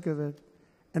 times, think of it.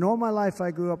 And all my life I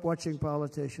grew up watching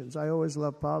politicians. I always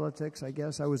loved politics, I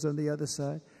guess. I was on the other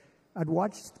side. I'd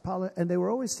watch and they were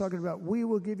always talking about, we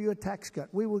will give you a tax cut.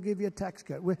 We will give you a tax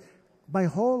cut. My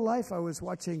whole life I was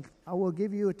watching, I will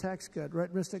give you a tax cut.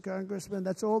 Right, Mr. Congressman?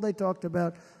 That's all they talked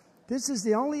about. This is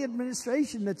the only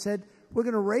administration that said, we're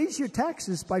going to raise your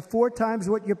taxes by 4 times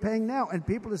what you're paying now. And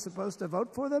people are supposed to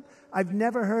vote for them? I've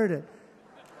never heard it.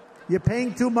 You're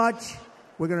paying too much.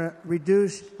 We're going to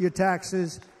reduce your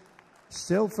taxes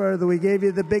still further. We gave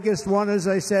you the biggest one, as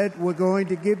I said. We're going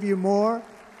to give you more,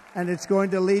 and it's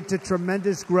going to lead to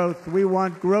tremendous growth. We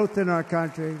want growth in our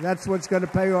country. That's what's going to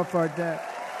pay off our debt.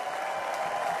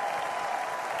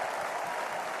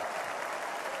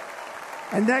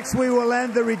 And next, we will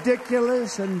end the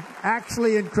ridiculous and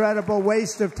actually incredible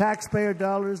waste of taxpayer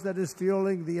dollars that is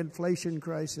fueling the inflation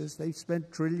crisis. They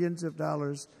spent trillions of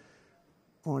dollars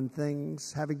on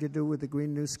things having to do with the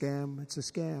Green New Scam. It's a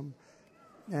scam.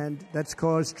 And that's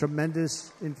caused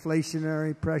tremendous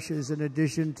inflationary pressures in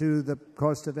addition to the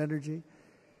cost of energy.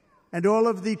 And all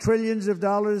of the trillions of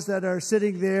dollars that are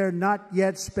sitting there not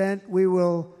yet spent, we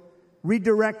will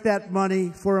redirect that money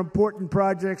for important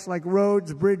projects like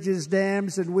roads, bridges,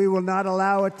 dams, and we will not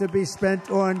allow it to be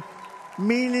spent on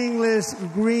meaningless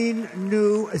Green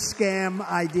New Scam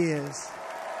ideas.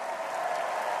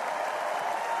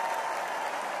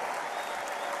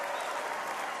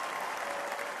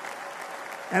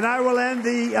 And I will end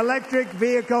the electric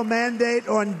vehicle mandate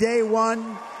on day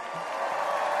one.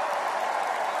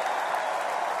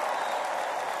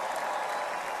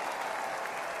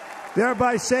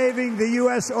 Thereby saving the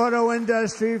U.S. auto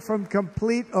industry from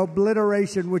complete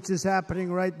obliteration, which is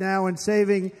happening right now, and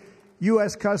saving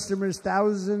U.S. customers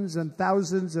thousands and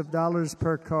thousands of dollars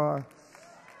per car.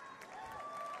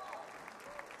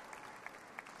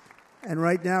 And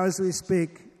right now, as we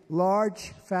speak,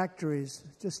 large factories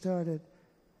just started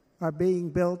are being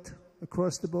built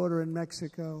across the border in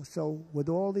Mexico. So with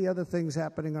all the other things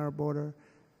happening on our border,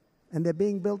 and they're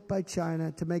being built by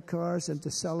China to make cars and to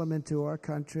sell them into our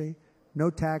country. No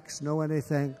tax, no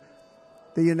anything.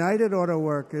 The United Auto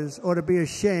Workers ought to be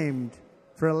ashamed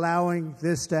for allowing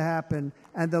this to happen.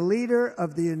 And the leader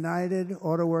of the United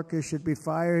Auto Workers should be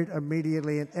fired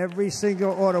immediately. And every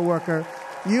single auto worker,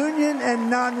 union and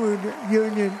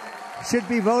non-union, should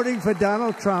be voting for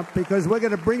Donald Trump, because we're going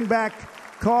to bring back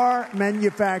car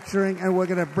manufacturing, and we're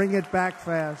going to bring it back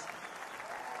fast.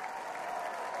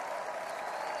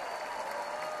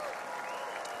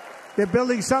 They're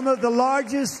building some of the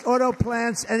largest auto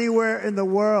plants anywhere in the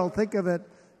world. Think of it,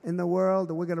 in the world.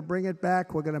 And we're going to bring it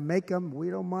back. We're going to make them. We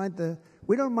don't mind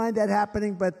that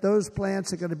happening, but those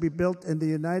plants are going to be built in the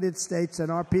United States,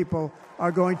 and our people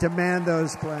are going to man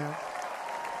those plants.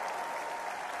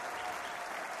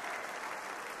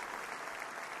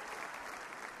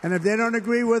 And if they don't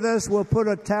agree with us, we'll put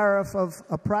a tariff of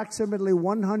approximately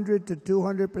 100 to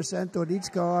 200% on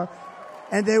each car,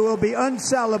 and they will be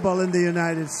unsellable in the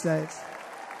United States.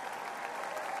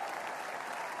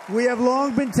 We have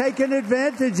long been taken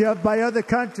advantage of by other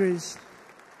countries.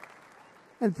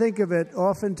 And think of it,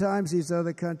 oftentimes these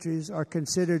other countries are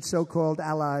considered so-called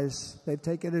allies. They've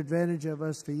taken advantage of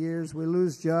us for years. We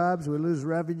lose jobs, we lose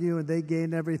revenue, and they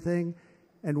gain everything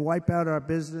and wipe out our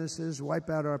businesses,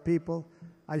 wipe out our people.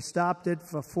 I stopped it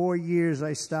for 4 years.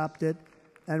 I stopped it,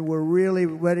 and we're really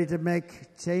ready to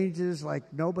make changes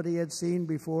like nobody had seen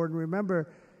before. And remember,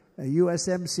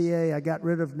 USMCA, I got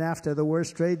rid of NAFTA, the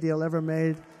worst trade deal ever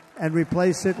made, and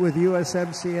replaced it with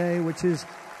USMCA, which is,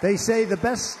 they say, the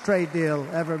best trade deal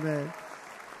ever made.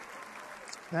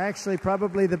 Actually,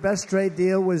 probably the best trade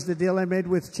deal was the deal I made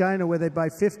with China, where they buy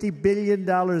 $50 billion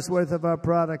worth of our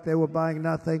product. They were buying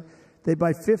nothing. They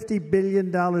buy $50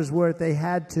 billion worth. They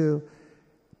had to.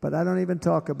 But I don't even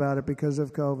talk about it because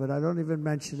of COVID. I don't even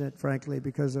mention it, frankly,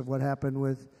 because of what happened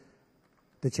with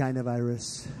the China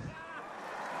virus.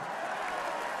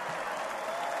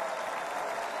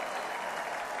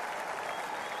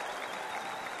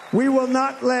 We will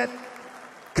not let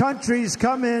countries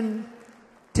come in,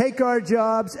 take our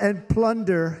jobs, and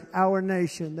plunder our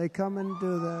nation. They come and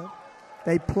do that.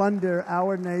 They plunder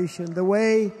our nation. The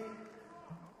way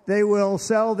they will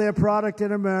sell their product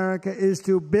in America is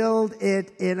to build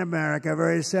it in America.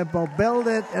 Very simple. Build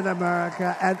it in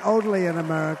America and only in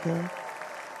America.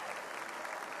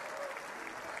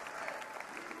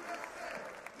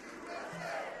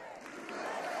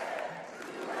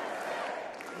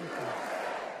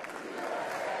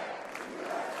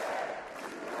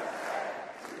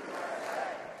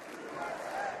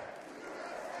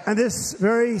 And this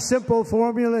very simple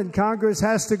formula, and Congress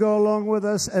has to go along with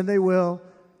us, and they will.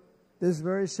 This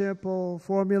very simple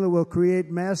formula will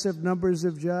create massive numbers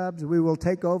of jobs. We will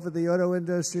take over the auto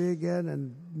industry again,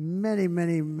 and many,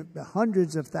 many,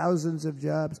 hundreds of thousands of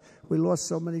jobs. We lost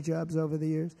so many jobs over the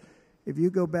years. If you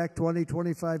go back 20,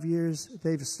 25 years,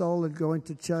 they've stolen, going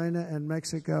to China and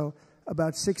Mexico,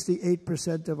 about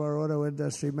 68% of our auto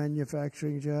industry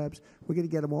manufacturing jobs. We're going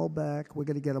to get them all back. We're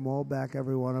going to get them all back,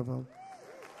 every one of them.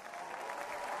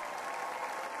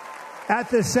 At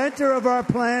the center of our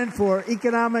plan for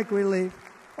economic relief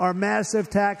are massive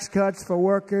tax cuts for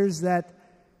workers that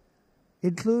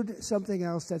include something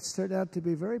else that's turned out to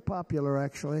be very popular,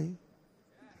 actually.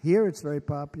 Here it's very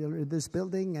popular in this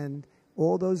building and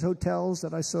all those hotels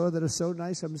that I saw that are so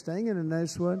nice. I'm staying in a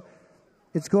nice one.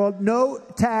 It's called no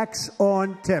tax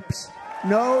on tips.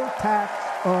 No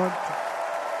tax on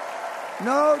tips.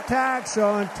 No tax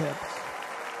on tips.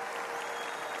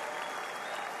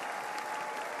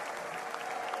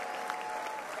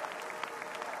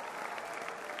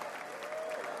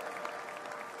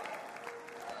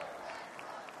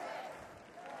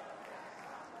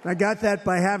 I got that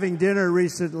by having dinner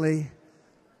recently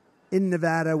in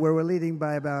Nevada, where we're leading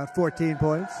by about 14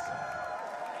 points.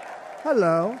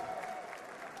 Hello.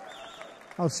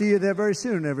 I'll see you there very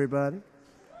soon, everybody.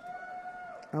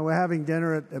 And we're having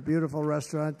dinner at a beautiful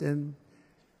restaurant in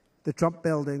the Trump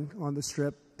building on the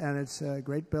Strip, and it's a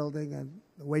great building, and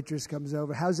the waitress comes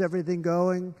over. How's everything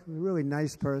going? A really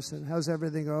nice person. How's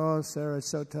everything? Oh, sir, it's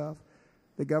so tough.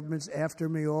 The government's after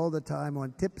me all the time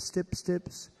on tips, tips,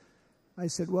 tips. I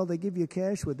said, well, they give you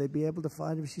cash. Would they be able to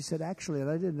find him? She said, actually, and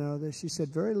I didn't know this, she said,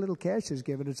 very little cash is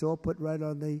given. It's all put right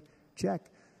on the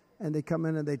check. And they come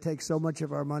in and they take so much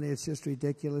of our money, it's just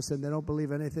ridiculous, and they don't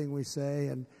believe anything we say.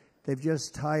 And they've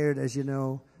just hired, as you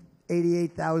know,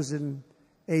 88,000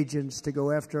 agents to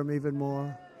go after them even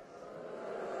more.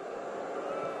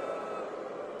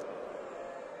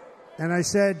 And I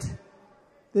said,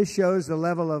 this shows the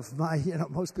level of my,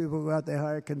 most people go out, they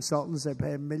hire consultants, they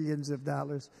pay millions of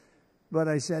dollars. But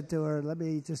I said to her, let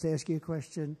me just ask you a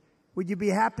question. Would you be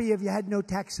happy if you had no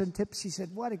tax on tips? She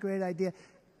said, what a great idea.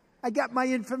 I got my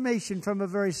information from a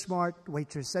very smart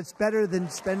waitress. That's better than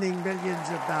spending millions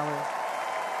of dollars.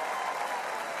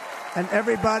 And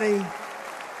everybody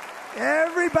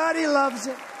loves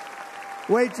it.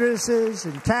 Waitresses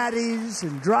and caddies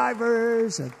and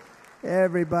drivers and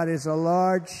everybody. It's a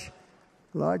large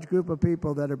group of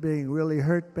people that are being really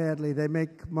hurt badly. They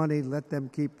make money. Let them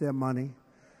keep their money.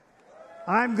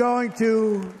 I'm going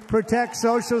to protect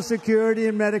Social Security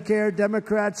and Medicare.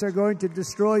 Democrats are going to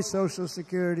destroy Social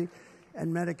Security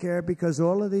and Medicare because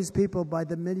all of these people, by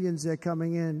the millions they're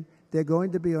coming in, they're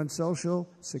going to be on Social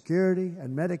Security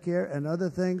and Medicare and other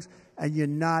things, and you're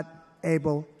not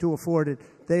able to afford it.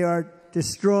 They are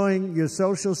destroying your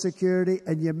Social Security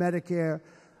and your Medicare.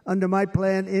 Under my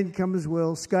plan, incomes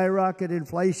will skyrocket,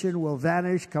 inflation will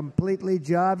vanish completely,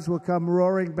 jobs will come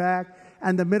roaring back,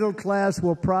 and the middle class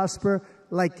will prosper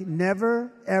like never,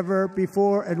 ever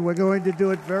before, and we're going to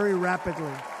do it very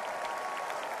rapidly.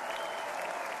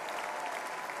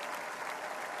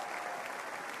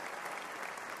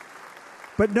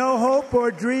 But no hope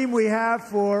or dream we have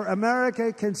for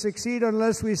America can succeed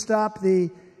unless we stop the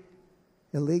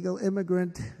illegal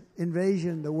immigrant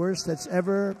invasion, the worst that's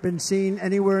ever been seen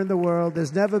anywhere in the world.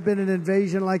 There's never been an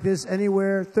invasion like this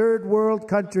anywhere. Third world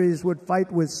countries would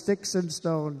fight with sticks and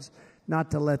stones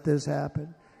not to let this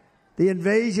happen. The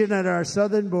invasion at our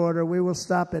southern border, we will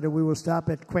stop it, and we will stop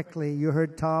it quickly. You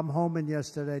heard Tom Homan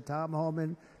yesterday. Tom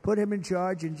Homan, put him in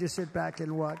charge and just sit back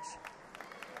and watch.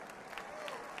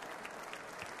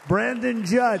 Brandon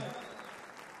Judd,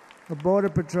 the Border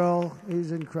Patrol,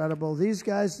 he's incredible. These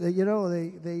guys, you know,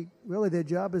 they really, their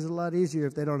job is a lot easier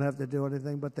if they don't have to do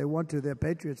anything, but they want to. They're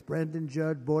patriots. Brandon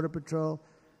Judd, Border Patrol,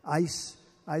 ICE.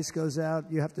 ICE goes out.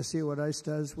 You have to see what ICE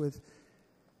does with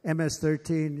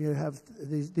MS-13. You have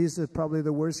these are probably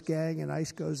the worst gang, and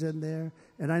ICE goes in there.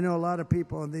 And I know a lot of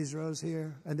people in these rows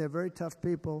here, and they're very tough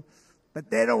people,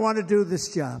 but they don't want to do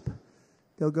this job.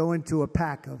 They'll go into a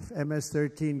pack of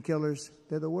MS-13 killers.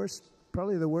 They're the worst,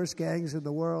 probably the worst gangs in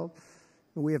the world.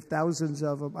 And we have thousands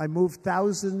of them. I moved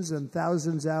thousands and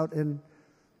thousands out in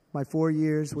my 4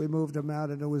 years. We moved them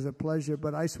out, and it was a pleasure.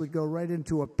 But ICE would go right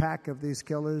into a pack of these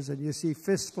killers, and you see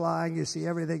fists flying, you see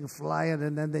everything flying,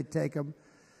 and then they take them.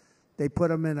 They put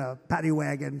them in a paddy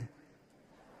wagon.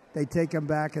 They take them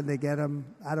back, and they get them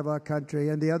out of our country.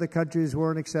 And the other countries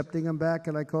weren't accepting them back,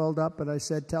 and I called up, and I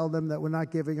said, tell them that we're not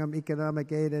giving them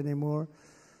economic aid anymore.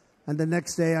 And the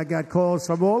next day, I got calls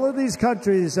from all of these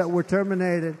countries that were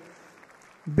terminated.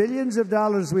 Billions of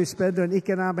dollars we spend on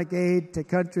economic aid to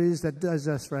countries that does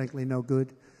us, frankly, no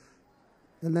good.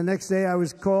 And the next day, I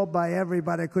was called by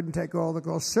everybody. I couldn't take all the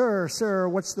calls. Sir,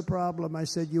 what's the problem? I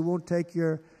said, you won't take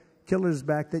your killers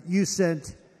back that you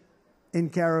sent in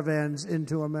caravans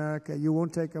into America. You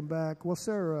won't take them back. Well,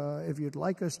 sir, if you'd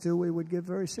like us to, we would give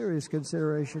very serious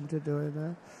consideration to doing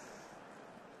that.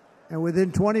 And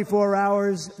within 24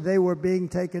 hours, they were being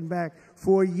taken back.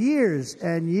 For years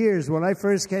and years, when I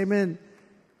first came in,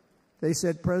 they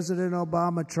said President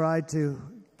Obama tried to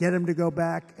get him to go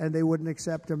back, and they wouldn't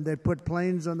accept him. They'd put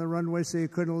planes on the runway so you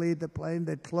couldn't leave the plane.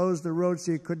 They'd close the road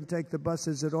so you couldn't take the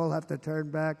buses. They'd all have to turn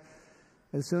back.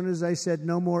 As soon as I said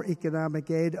no more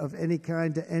economic aid of any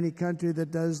kind to any country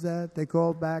that does that, they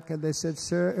called back and they said,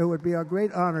 sir, it would be our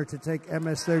great honor to take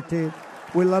MS-13.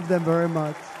 We love them very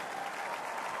much.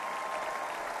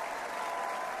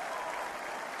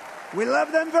 We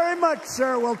love them very much,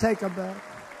 sir. We'll take them back.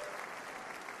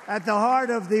 At the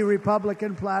heart of the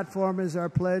Republican platform is our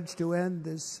pledge to end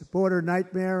this border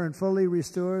nightmare and fully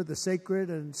restore the sacred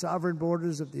and sovereign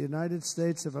borders of the United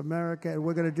States of America, and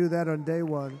we're going to do that on day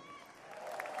one.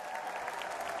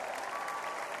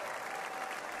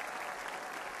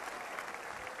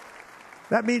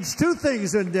 That means two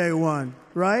things on day one,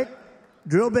 right?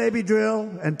 Drill, baby,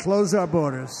 drill, and close our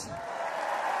borders.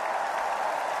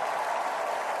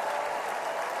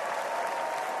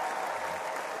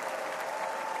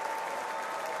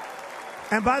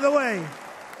 And by the way,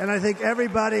 and I think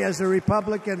everybody as a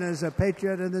Republican, as a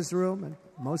patriot in this room, and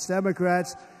most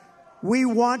Democrats, we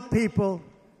want people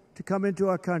to come into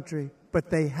our country, but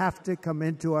they have to come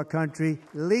into our country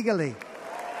legally.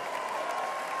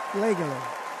 Legally.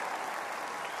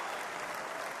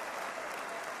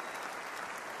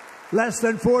 Less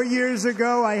than 4 years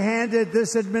ago, I handed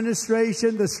this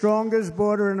administration the strongest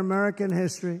border in American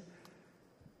history.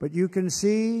 But you can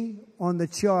see on the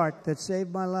chart that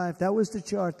saved my life, that was the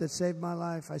chart that saved my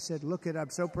life. I said, look it, I'm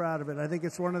so proud of it. I think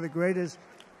it's one of the greatest.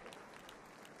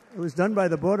 It was done by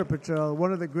the Border Patrol,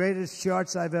 one of the greatest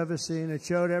charts I've ever seen. It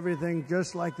showed everything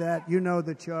just like that. You know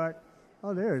the chart.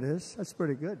 Oh, there it is. That's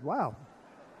pretty good. Wow.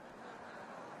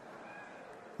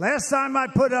 Last time I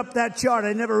put up that chart,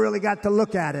 I never really got to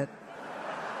look at it.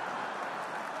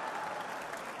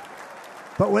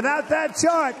 But without that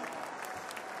chart,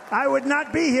 I would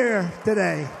not be here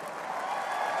today.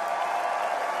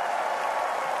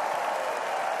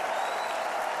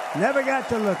 Never got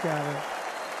to look at it.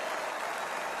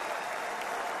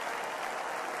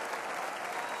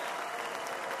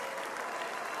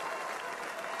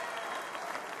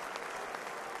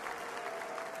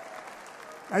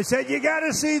 I said, you got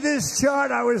to see this chart.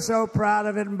 I was so proud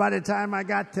of it, and by the time I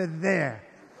got to there,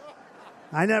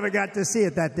 I never got to see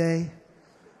it that day.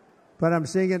 But I'm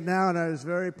seeing it now, and I was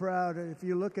very proud. If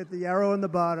you look at the arrow on the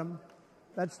bottom,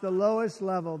 that's the lowest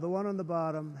level, the one on the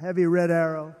bottom, heavy red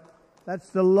arrow. That's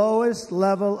the lowest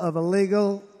level of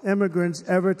illegal immigrants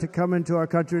ever to come into our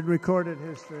country in recorded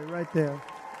history, right there.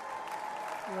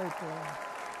 Right there.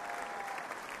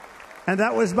 And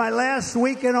that was my last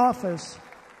week in office.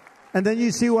 And then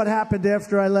you see what happened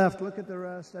after I left. Look at the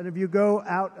rest. And if you go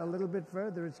out a little bit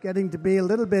further, it's getting to be a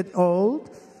little bit old,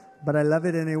 but I love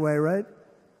it anyway, right?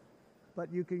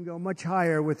 But you can go much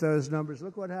higher with those numbers.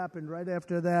 Look what happened right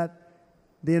after that.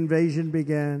 The invasion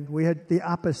began. We had the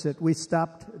opposite. We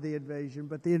stopped the invasion.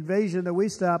 But the invasion that we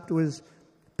stopped was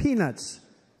peanuts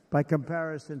by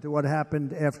comparison to what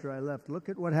happened after I left. Look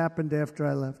at what happened after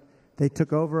I left. They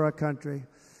took over our country.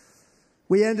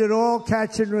 We ended all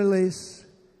catch and release.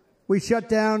 We shut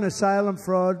down asylum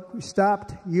fraud. We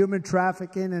stopped human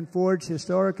trafficking and forged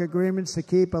historic agreements to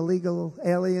keep illegal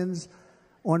aliens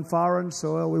on foreign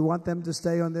soil. We want them to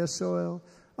stay on their soil.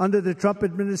 Under the Trump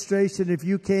administration, if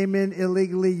you came in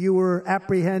illegally, you were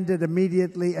apprehended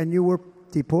immediately and you were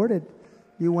deported.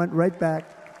 You went right back.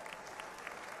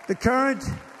 The current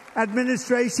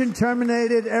administration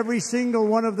terminated every single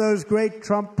one of those great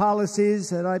Trump policies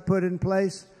that I put in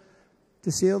place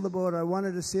to seal the border. I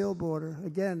wanted a sealed border.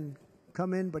 Again,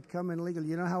 come in, but come in legally.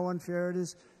 You know how unfair it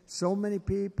is? So many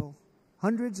people,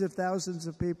 hundreds of thousands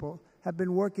of people, have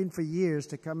been working for years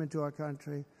to come into our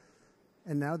country.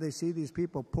 And now they see these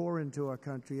people pour into our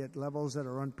country at levels that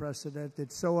are unprecedented.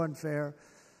 It's so unfair.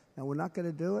 And we're not going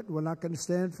to do it. We're not going to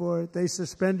stand for it. They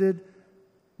suspended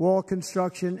wall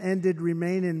construction, ended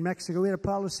remain in Mexico. We had a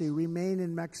policy, remain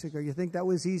in Mexico. You think that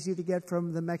was easy to get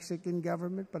from the Mexican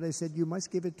government? But I said, you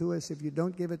must give it to us. If you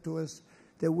don't give it to us,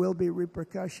 there will be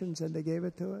repercussions. And they gave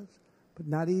it to us. But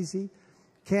not easy.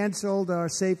 Canceled our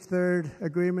Safe Third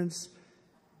agreements.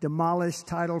 Demolished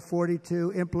Title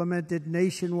 42, implemented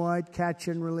nationwide catch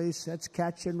and release. That's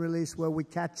catch and release, where we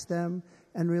catch them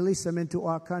and release them into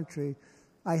our country.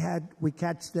 We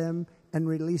catch them and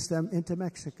release them into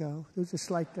Mexico. There's a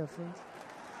slight difference.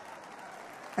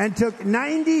 And took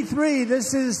 93,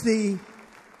 this is the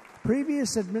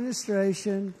previous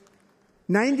administration,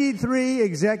 93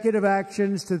 executive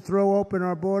actions to throw open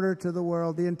our border to the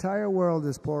world. The entire world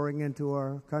is pouring into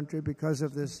our country because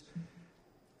of this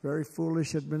very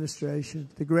foolish administration.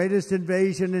 The greatest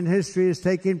invasion in history is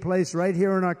taking place right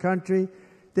here in our country.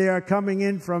 They are coming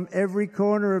in from every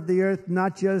corner of the earth,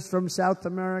 not just from South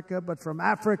America, but from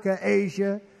Africa,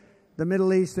 Asia, the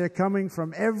Middle East. They're coming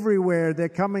from everywhere. They're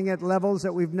coming at levels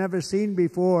that we've never seen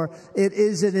before. It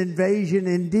is an invasion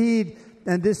indeed,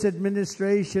 and this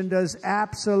administration does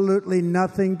absolutely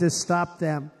nothing to stop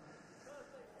them.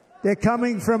 They're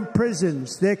coming from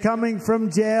prisons. They're coming from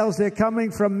jails. They're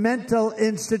coming from mental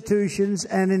institutions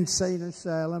and insane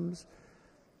asylums.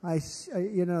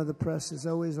 You know, the press is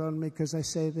always on me because I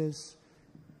say this.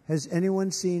 Has anyone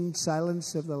seen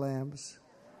Silence of the Lambs?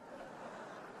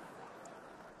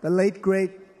 The late,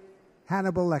 great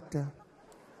Hannibal Lecter.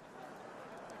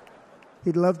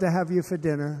 He'd love to have you for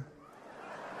dinner.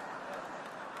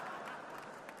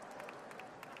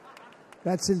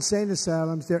 That's insane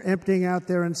asylums. They're emptying out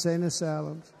their insane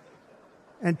asylums.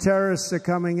 And terrorists are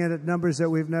coming in at numbers that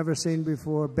we've never seen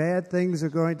before. Bad things are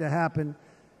going to happen.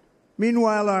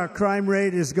 Meanwhile, our crime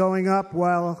rate is going up,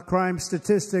 while crime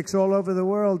statistics all over the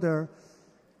world are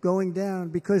going down,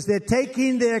 because they're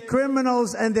taking their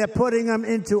criminals and they're putting them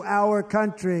into our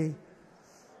country.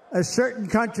 A certain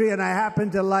country, and I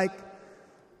happen to like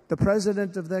the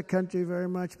president of that country very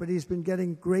much, but he's been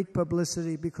getting great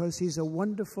publicity because he's a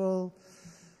wonderful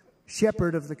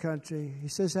shepherd of the country. He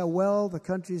says how well the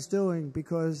country's doing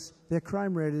because their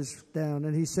crime rate is down.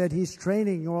 And he said he's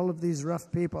training all of these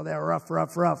rough people. They're rough,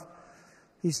 rough, rough.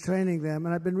 He's training them.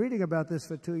 And I've been reading about this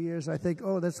for 2 years. I think,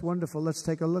 oh, that's wonderful. Let's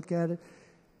take a look at it.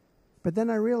 But then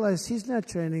I realized he's not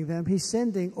training them. He's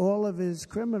sending all of his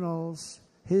criminals,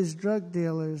 his drug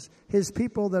dealers, his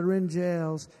people that are in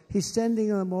jails, he's sending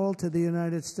them all to the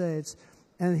United States.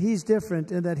 And he's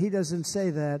different in that he doesn't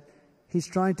say that. He's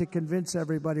trying to convince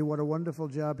everybody what a wonderful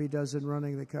job he does in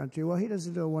running the country. Well, he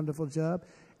doesn't do a wonderful job.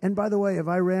 And by the way, if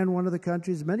I ran one of the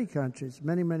countries, many countries,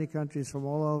 many, many countries from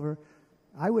all over,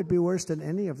 I would be worse than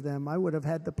any of them. I would have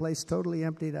had the place totally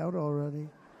emptied out already.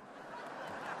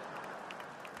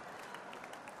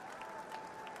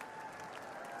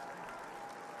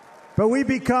 But we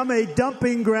become a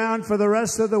dumping ground for the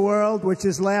rest of the world, which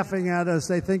is laughing at us.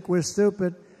 They think we're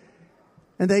stupid.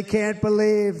 And they can't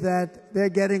believe that they're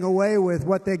getting away with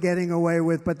what they're getting away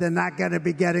with, but they're not going to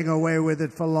be getting away with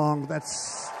it for long.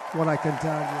 That's what I can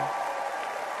tell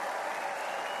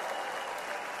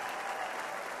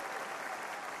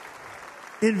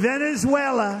you. In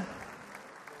Venezuela,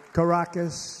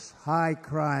 Caracas, high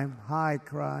crime.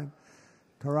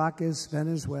 Caracas,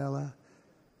 Venezuela,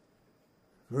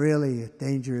 really a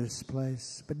dangerous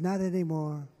place, but not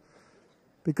anymore.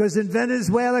 Because in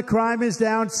Venezuela, crime is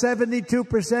down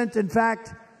 72%. In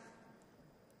fact,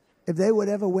 if they would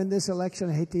ever win this election,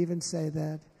 I hate to even say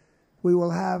that, we will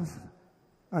have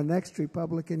our next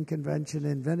Republican convention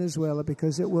in Venezuela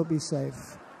because it will be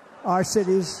safe. Our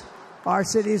cities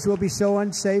will be so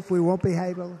unsafe, we won't be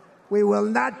able. We will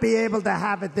not be able to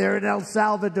have it there. In El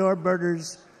Salvador,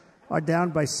 murders are down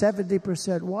by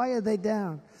 70%. Why are they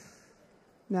down?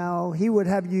 Now, he would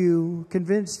have you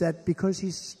convinced that because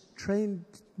he's trained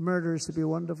murderers to be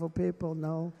wonderful people.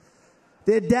 No.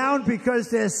 They're down because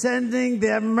they're sending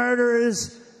their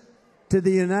murderers to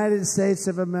the United States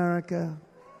of America.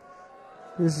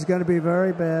 This is going to be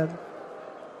very bad.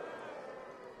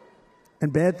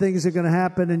 And bad things are going to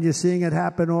happen, and you're seeing it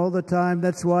happen all the time.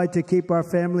 That's why, to keep our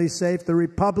families safe, the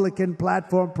Republican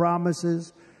platform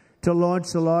promises to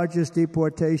launch the largest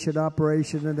deportation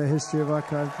operation in the history of our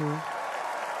country.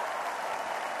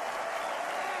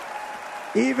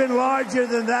 Even larger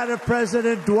than that of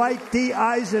President Dwight D.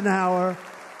 Eisenhower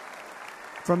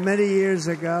from many years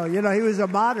ago. You know, he was a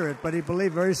moderate, but he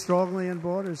believed very strongly in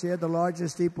borders. He had the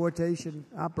largest deportation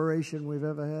operation we've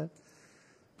ever had.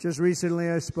 Just recently,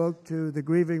 I spoke to the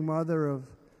grieving mother of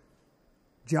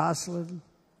Jocelyn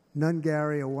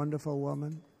Nungary, a wonderful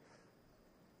woman,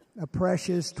 a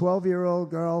precious 12-year-old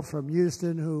girl from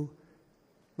Houston who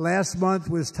last month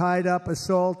was tied up,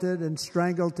 assaulted, and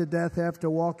strangled to death after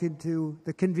walking to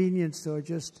the convenience store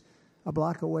just a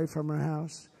block away from her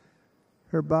house.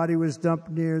 Her body was dumped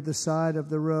near the side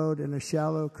of the road in a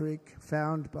shallow creek,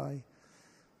 found by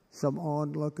some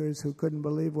onlookers who couldn't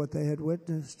believe what they had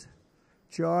witnessed.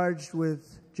 Charged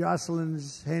with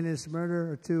Jocelyn's heinous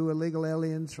murder are 2 illegal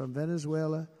aliens from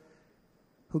Venezuela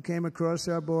who came across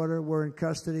our border, were in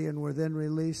custody, and were then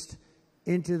released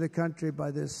into the country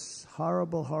by this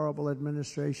horrible, horrible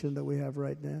administration that we have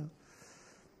right now.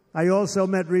 I also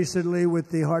met recently with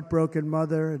the heartbroken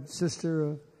mother and sister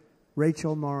of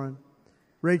Rachel Morin.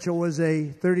 Rachel was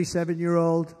a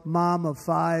 37-year-old mom of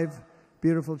 5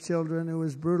 beautiful children who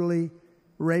was brutally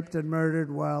raped and murdered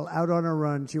while out on a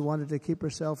run. She wanted to keep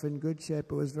herself in good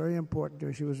shape. It was very important to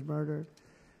her. She was murdered.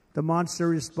 The monster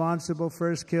responsible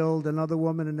first killed another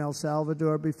woman in El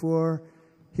Salvador before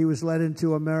he was led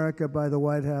into America by the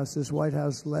White House. This White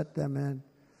House let them in.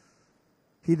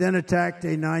 He then attacked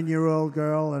a 9-year-old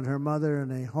girl and her mother in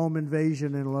a home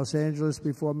invasion in Los Angeles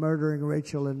before murdering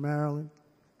Rachel in Maryland.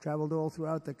 Traveled all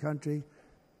throughout the country,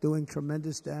 doing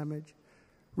tremendous damage.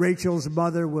 Rachel's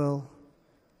mother will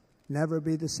never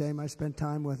be the same. I spent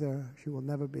time with her. She will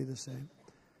never be the same.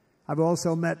 I've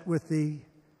also met with the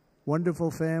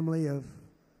wonderful family of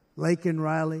Laken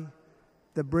Riley,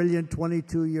 the brilliant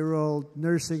 22-year-old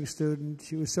nursing student.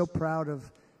 She was so proud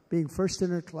of being first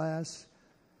in her class,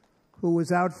 who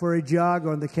was out for a jog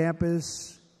on the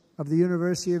campus of the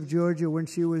University of Georgia when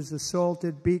she was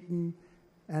assaulted, beaten,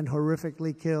 and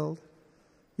horrifically killed.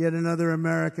 Yet another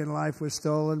American life was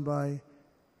stolen by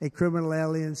a criminal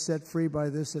alien set free by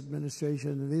this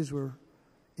administration. And these were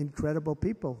incredible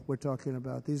people we're talking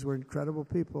about. These were incredible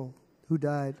people who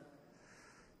died.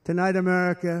 Tonight,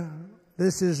 America,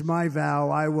 this is my vow.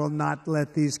 I will not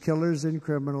let these killers and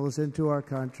criminals into our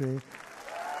country.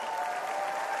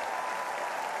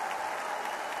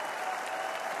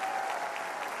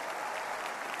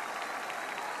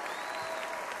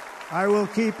 I will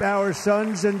keep our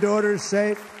sons and daughters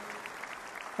safe.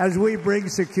 As we bring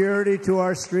security to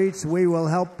our streets, we will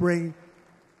help bring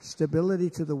stability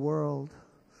to the world.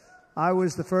 I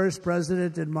was the first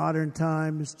president in modern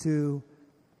times to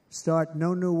start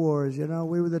no new wars. You know,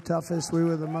 we were the toughest. We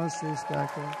were the most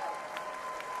respected.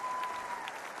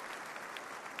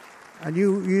 And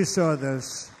you saw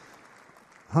this.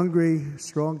 Hungry,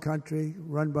 strong country,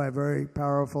 run by a very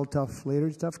powerful, tough leader.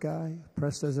 He's a tough guy.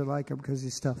 Press doesn't like him because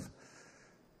he's tough.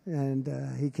 And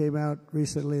he came out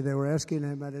recently. They were asking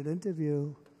him at an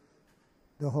interview,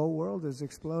 the whole world is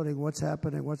exploding. What's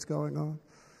happening? What's going on?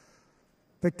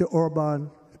 Viktor Orban,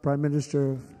 Prime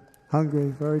Minister of Hungary,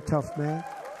 very tough man.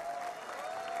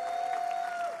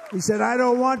 He said, I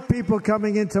don't want people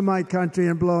coming into my country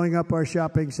and blowing up our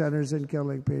shopping centers and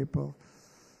killing people.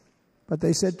 But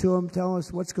they said to him, tell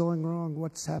us what's going wrong,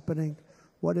 what's happening,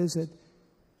 what is it?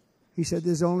 He said,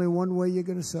 there's only one way you're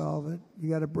going to solve it. You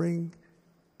got to bring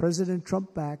President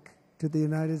Trump back to the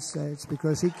United States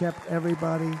because he kept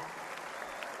everybody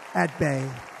at bay.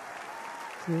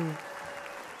 See?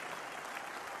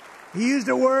 He used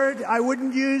a word I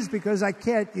wouldn't use because I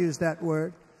can't use that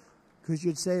word, because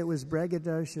you'd say it was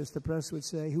braggadocious. The press would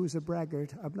say he was a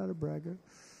braggart. I'm not a braggart.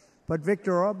 But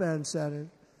Viktor Orban said it.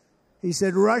 He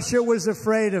said Russia was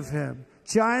afraid of him.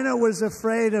 China was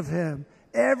afraid of him.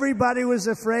 Everybody was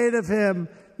afraid of him.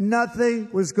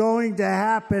 Nothing was going to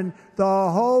happen. The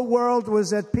whole world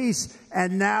was at peace.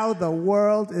 And now the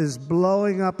world is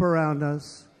blowing up around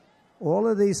us. All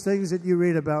of these things that you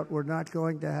read about were not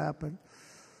going to happen.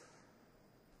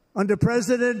 Under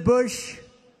President Bush,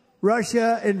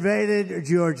 Russia invaded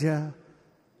Georgia.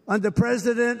 Under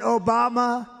President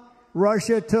Obama,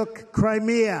 Russia took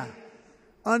Crimea.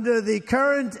 Under the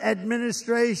current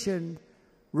administration,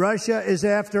 Russia is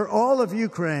after all of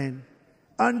Ukraine.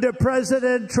 Under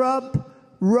President Trump,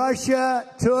 Russia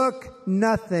took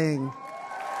nothing.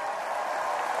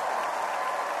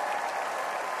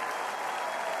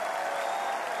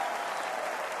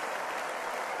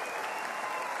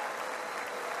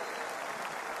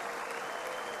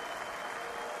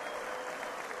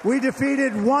 We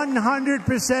defeated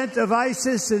 100% of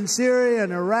ISIS in Syria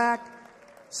and Iraq,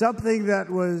 something that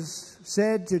was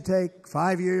said to take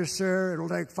 5 years, sir. It'll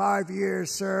take 5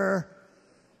 years, sir.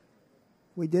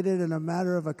 We did it in a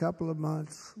matter of a couple of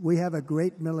months. We have a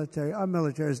great military. Our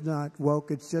military is not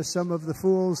woke. It's just some of the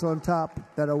fools on top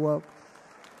that are woke.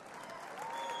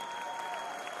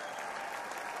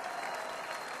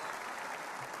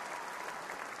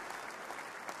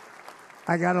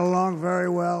 I got along very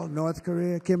well. North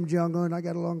Korea, Kim Jong-un, I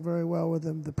got along very well with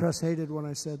him. The press hated when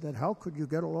I said that. How could you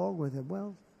get along with him?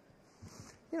 Well,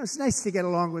 you know, it's nice to get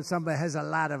along with somebody who has a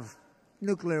lot of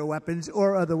nuclear weapons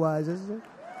or otherwise, isn't it?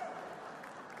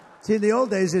 See, in the old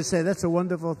days, they'd say, that's a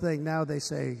wonderful thing. Now they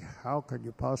say, how could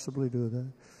you possibly do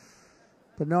that?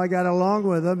 But no, I got along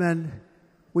with him, and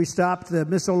we stopped the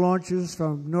missile launches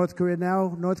from North Korea.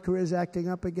 Now North Korea is acting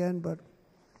up again, but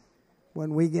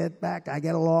when we get back, I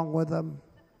get along with him.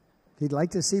 He'd like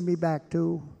to see me back,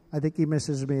 too. I think he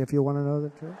misses me, if you want to know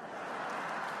the truth.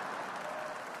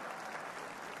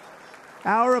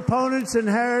 Our opponents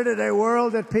inherited a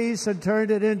world at peace and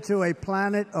turned it into a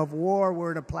planet of war.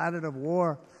 We're in a planet of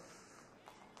war.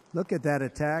 Look at that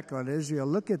attack on Israel.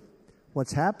 Look at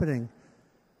what's happening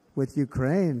with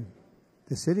Ukraine.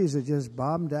 The cities are just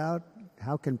bombed out.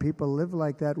 How can people live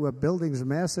like that where buildings,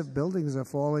 massive buildings, are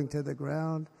falling to the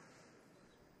ground?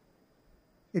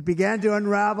 It began to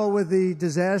unravel with the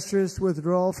disastrous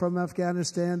withdrawal from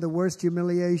Afghanistan, the worst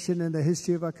humiliation in the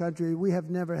history of our country. We have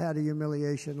never had a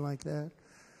humiliation like that.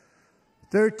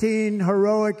 13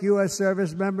 heroic U.S.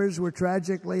 service members were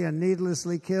tragically and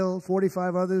needlessly killed.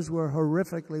 45 others were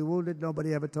horrifically wounded.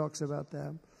 Nobody ever talks about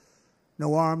them.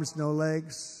 No arms, no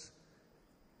legs,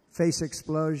 face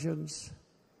explosions,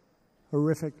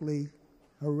 horrifically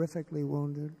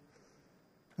wounded.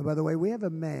 And by the way, we have a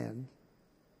man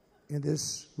in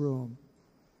this room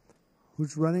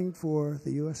who's running for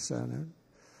the U.S. Senate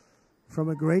from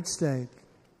a great state,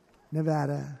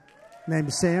 Nevada,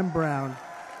 named Sam Brown,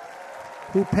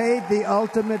 who paid the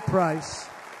ultimate price.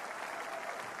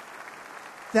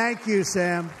 Thank you,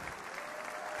 Sam.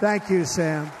 Thank you,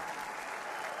 Sam.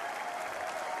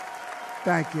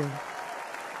 Thank you.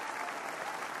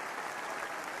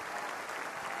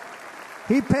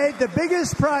 He paid the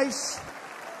biggest price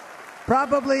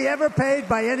probably ever paid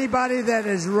by anybody that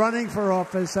is running for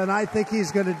office, and I think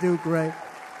he's going to do great.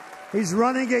 He's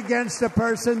running against a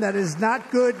person that is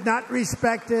not good, not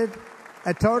respected,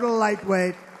 a total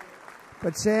lightweight.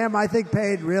 But Sam, I think,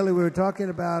 paid, really, we were talking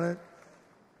about it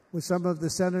with some of the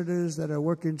senators that are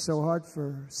working so hard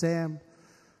for Sam,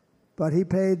 but he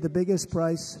paid the biggest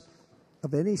price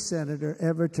of any senator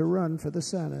ever to run for the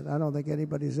Senate. I don't think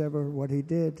anybody's ever what he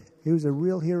did. He was a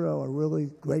real hero, a really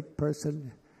great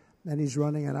person. And he's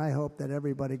running, and I hope that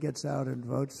everybody gets out and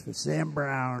votes for Sam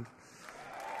Brown.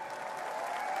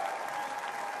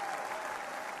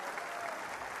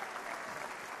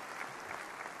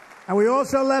 And we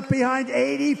also left behind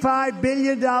 $85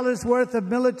 billion worth of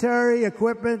military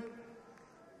equipment,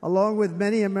 along with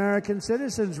many American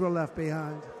citizens were left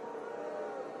behind.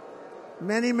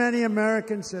 Many, many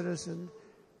American citizens,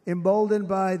 emboldened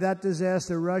by that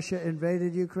disaster, Russia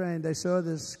invaded Ukraine. They saw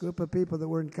this group of people that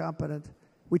were incompetent.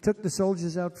 We took the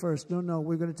soldiers out first. No,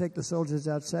 we're going to take the soldiers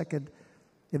out second.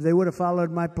 If they would have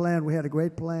followed my plan, we had a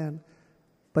great plan.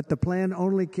 But the plan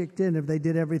only kicked in if they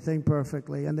did everything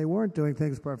perfectly. And they weren't doing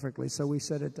things perfectly, so we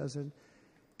said it doesn't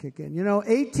kick in. You know,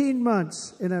 18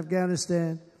 months in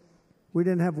Afghanistan, we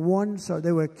didn't have one, so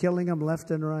they were killing them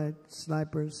left and right,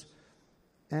 snipers.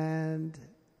 And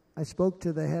I spoke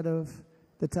to the head of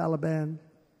the Taliban.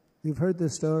 You've heard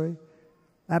this story.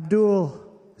 Abdul,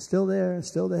 still there,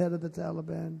 still the head of the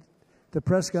Taliban. The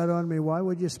press got on me. Why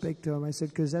would you speak to him? I said,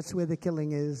 because that's where the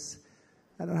killing is.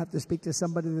 I don't have to speak to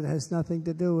somebody that has nothing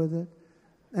to do with it.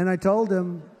 And I told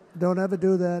him, don't ever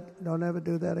do that. Don't ever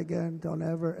do that again. Don't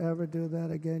ever, ever do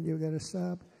that again. You've got to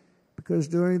stop. Because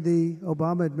during the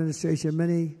Obama administration,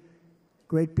 many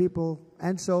great people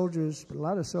and soldiers, but a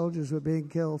lot of soldiers were being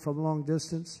killed from long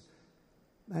distance.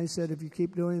 I said, if you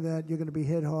keep doing that, you're going to be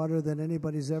hit harder than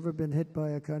anybody's ever been hit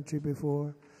by a country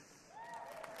before.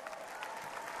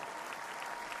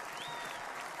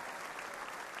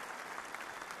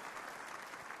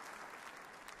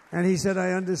 And he said,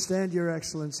 I understand, Your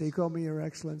Excellency. He called me Your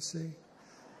Excellency.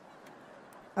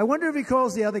 I wonder if he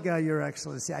calls the other guy Your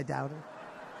Excellency. I doubt it.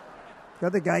 The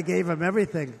other guy gave him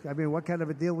everything. I mean, what kind of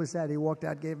a deal was that? He walked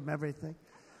out, gave him everything.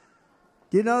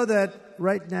 Do you know that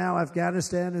right now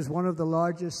Afghanistan is one of the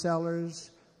largest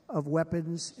sellers of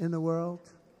weapons in the world?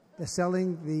 They're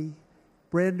selling the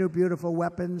brand new, beautiful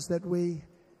weapons that we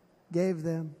gave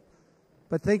them.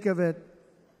 But think of it.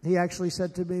 He actually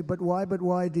said to me, but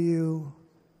why do you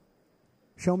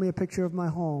show me a picture of my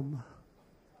home?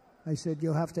 I said,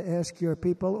 you'll have to ask your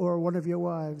people or one of your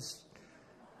wives.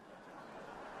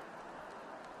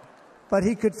 But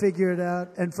he could figure it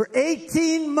out. And for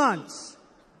 18 months,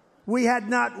 we had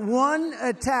not one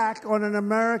attack on an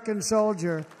American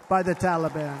soldier by the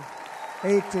Taliban.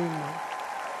 18 months.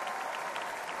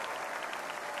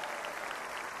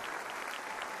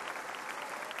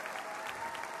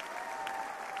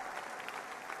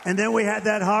 And then we had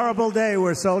that horrible day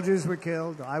where soldiers were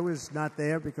killed. I was not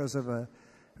there because of a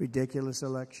ridiculous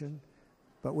election.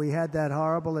 But we had that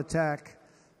horrible attack.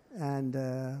 And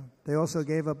they also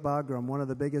gave up Bagram, one of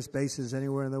the biggest bases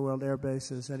anywhere in the world, air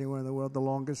bases anywhere in the world, the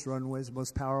longest runways,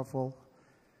 most powerful,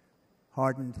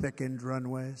 hardened, thickened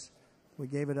runways. We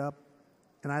gave it up.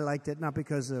 And I liked it not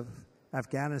because of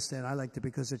Afghanistan. I liked it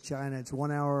because of China. It's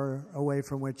 1 hour away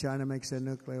from where China makes their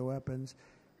nuclear weapons.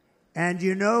 And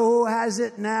you know who has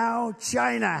it now?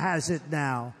 China has it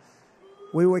now.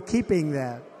 We were keeping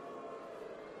that.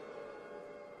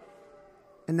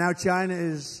 And now China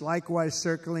is likewise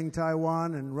circling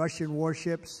Taiwan, and Russian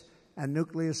warships and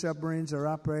nuclear submarines are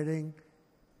operating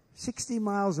 60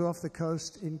 miles off the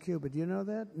coast in Cuba. Do you know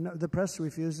that? No, the press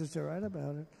refuses to write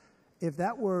about it. If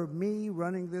that were me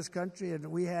running this country and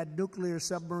we had nuclear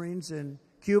submarines in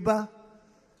Cuba,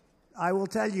 I will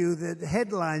tell you that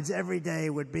headlines every day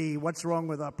would be, what's wrong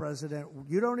with our president?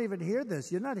 You don't even hear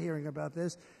this. You're not hearing about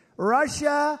this.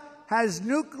 Russia has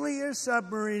nuclear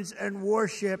submarines and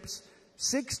warships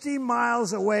 60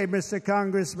 miles away, Mr.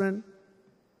 Congressman,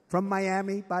 from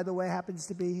Miami, by the way, happens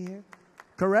to be here.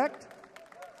 Correct?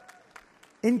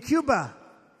 In Cuba.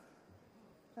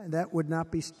 And that would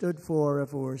not be stood for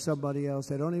if it were somebody else.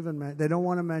 They don't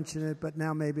want to mention it, but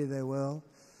now maybe they will.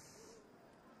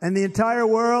 And the entire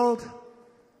world,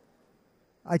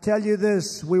 I tell you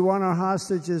this, we want our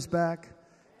hostages back,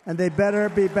 and they better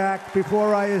be back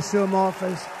before I assume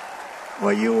office,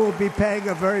 or you will be paying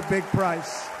a very big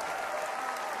price.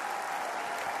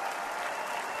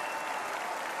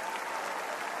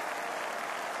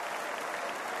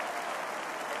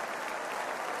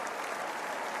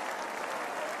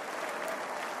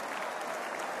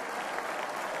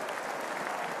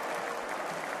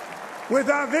 With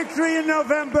our victory in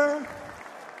November,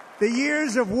 the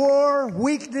years of war,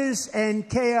 weakness, and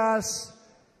chaos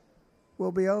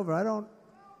will be over. I don't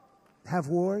have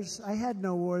wars. I had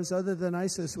no wars other than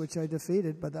ISIS, which I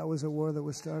defeated, but that was a war that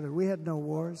was started. We had no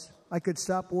wars. I could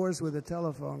stop wars with a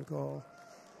telephone call.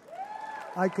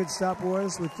 I could stop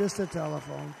wars with just a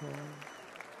telephone call.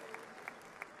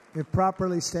 If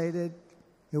properly stated,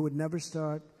 it would never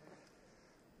start.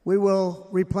 We will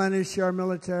replenish our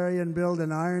military and build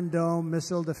an Iron Dome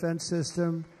missile defense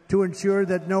system to ensure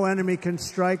that no enemy can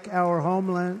strike our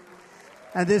homeland.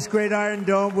 And this great Iron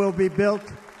Dome will be built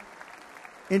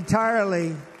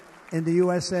entirely in the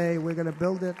USA. We're going to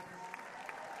build it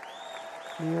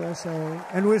in the USA.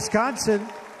 And Wisconsin,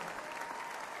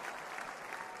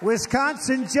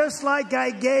 just like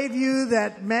I gave you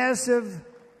that massive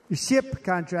ship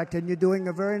contract, and you're doing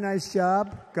a very nice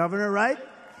job, Governor, right?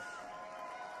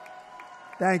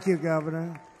 Thank you,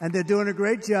 Governor. And they're doing a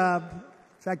great job.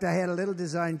 In fact, I had a little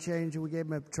design change, and we gave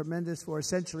them a tremendous for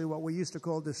essentially what we used to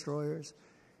call destroyers.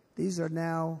 These are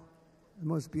now the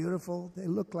most beautiful. They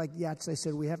look like yachts. I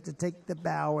said, we have to take the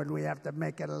bow, and we have to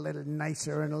make it a little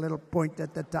nicer and a little point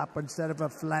at the top instead of a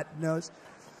flat nose.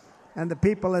 And the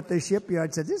people at the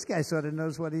shipyard said, this guy sort of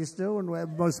knows what he's doing. We have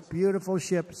most beautiful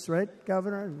ships, right,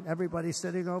 Governor? And everybody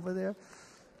sitting over there.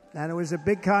 And it was a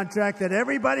big contract that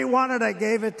everybody wanted. I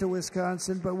gave it to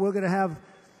Wisconsin, but we're going to have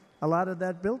a lot of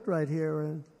that built right here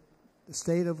in the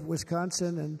state of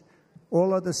Wisconsin and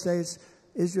all other states.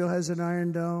 Israel has an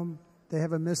Iron Dome. They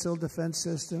have a missile defense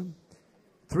system.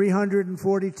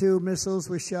 342 missiles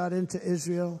were shot into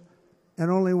Israel, and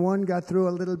only one got through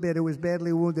a little bit. It was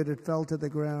badly wounded. It fell to the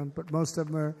ground, but most of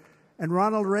them are. And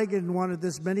Ronald Reagan wanted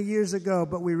this many years ago,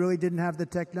 but we really didn't have the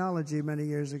technology many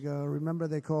years ago. Remember,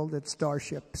 they called it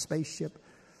Starship, spaceship,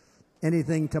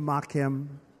 anything to mock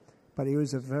him. But he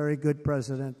was a very good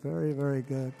president, very, very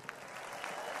good.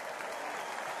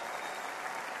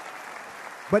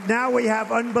 But now we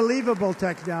have unbelievable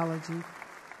technology.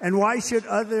 And why should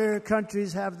other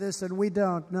countries have this and we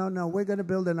don't? No, we're going to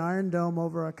build an Iron Dome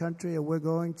over our country, and we're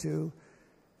going to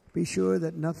be sure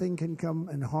that nothing can come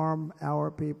and harm our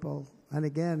people. And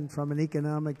again, from an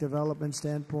economic development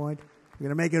standpoint, we're going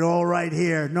to make it all right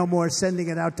here. No more sending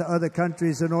it out to other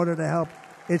countries in order to help.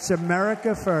 It's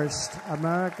America first.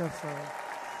 America first.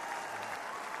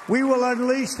 We will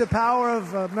unleash the power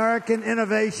of American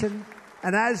innovation.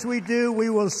 And as we do, we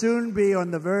will soon be on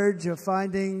the verge of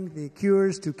finding the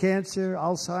cures to cancer,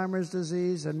 Alzheimer's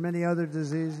disease, and many other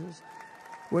diseases.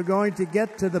 We're going to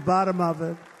get to the bottom of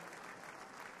it.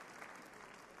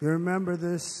 You remember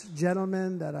this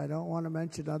gentleman that I don't want to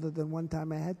mention other than one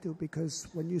time I had to, because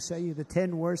when you say the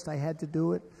 10 worst, I had to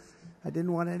do it. I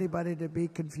didn't want anybody to be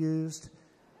confused.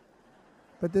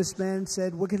 But this man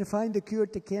said, we're going to find the cure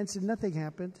to cancer. Nothing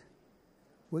happened.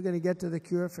 We're going to get to the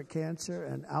cure for cancer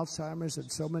and Alzheimer's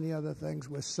and so many other things.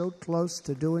 We're so close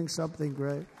to doing something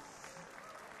great.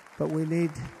 But we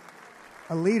need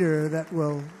a leader that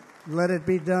will let it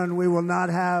be done. We will not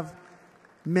have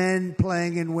men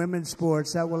playing in women's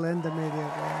sports. That will end immediately.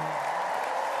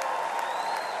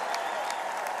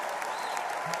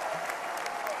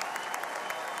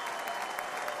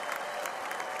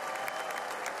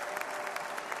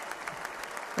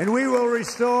 And we will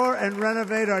restore and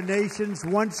renovate our nation's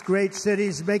once great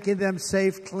cities, making them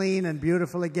safe, clean, and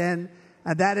beautiful again.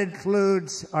 And that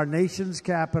includes our nation's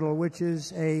capital, which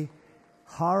is a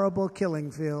horrible killing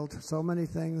field. So many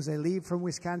things. They leave from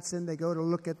Wisconsin. They go to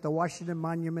look at the Washington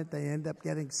Monument. They end up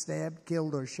getting stabbed,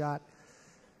 killed, or shot.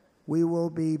 We will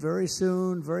be very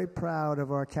soon very proud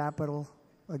of our capital,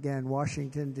 again,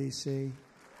 Washington, D.C.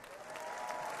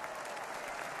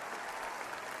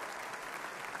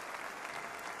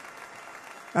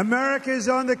 America is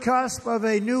on the cusp of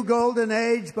a new golden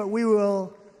age, but we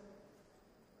will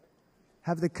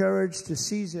have the courage to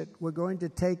seize it. We're going to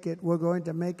take it. We're going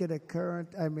to make it a current.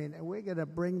 We're going to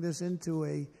bring this into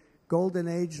a golden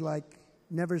age like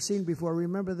never seen before.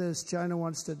 Remember this, China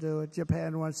wants to do it.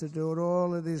 Japan wants to do it.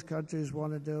 All of these countries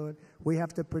want to do it. We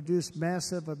have to produce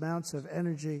massive amounts of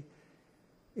energy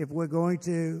if we're going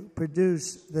to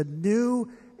produce the new.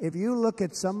 If you look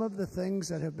at some of the things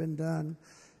that have been done,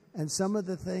 and some of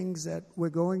the things that we're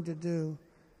going to do.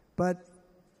 But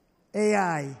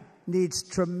AI needs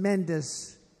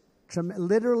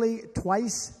literally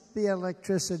twice the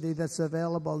electricity that's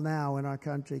available now in our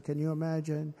country. Can you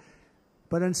imagine?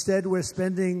 But instead, we're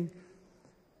spending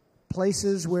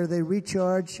places where they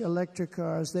recharge electric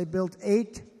cars. They built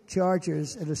 8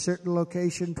 chargers at a certain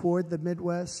location toward the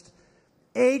Midwest.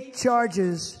 8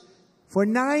 chargers for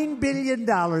 $9 billion.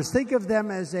 Think of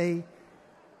them as a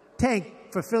tank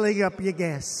for filling up your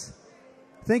gas.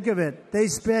 Think of it. They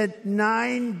spent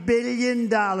 $9 billion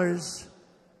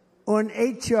on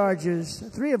 8 chargers,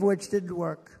 3 of which didn't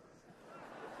work.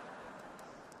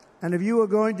 And if you were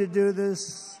going to do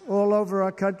this all over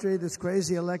our country, this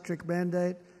crazy electric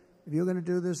mandate, if you're going to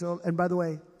do this and by the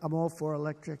way, I'm all for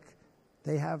electric.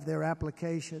 They have their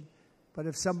application. But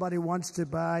if somebody wants to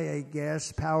buy a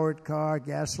gas-powered car,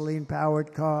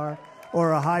 gasoline-powered car,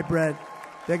 or a hybrid,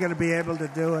 they're going to be able to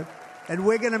do it. And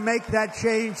we're going to make that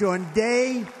change on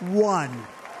day 1.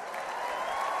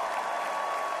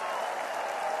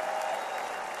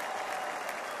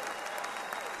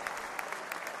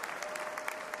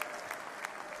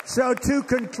 So to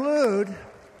conclude,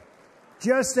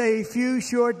 just a few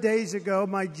short days ago,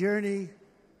 my journey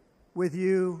with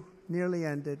you nearly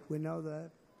ended. We know that.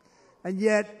 And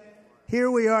yet, here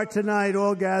we are tonight,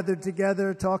 all gathered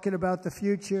together, talking about the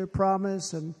future,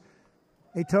 promise, and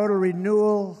a total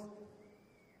renewal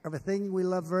of a thing we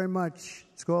love very much.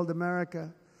 It's called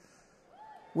America.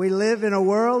 We live in a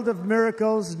world of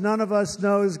miracles. None of us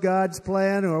knows God's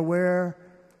plan or where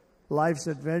life's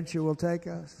adventure will take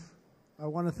us. I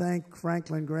want to thank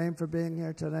Franklin Graham for being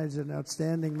here tonight. He's an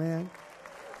outstanding man.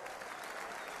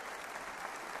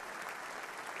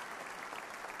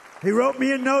 He wrote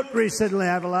me a note recently.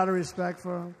 I have a lot of respect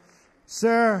for him.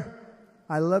 Sir,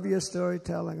 I love your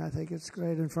storytelling. I think it's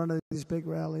great in front of these big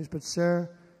rallies. But, sir,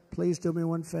 please do me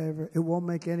one favor. It won't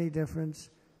make any difference.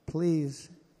 Please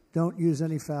don't use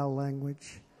any foul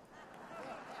language.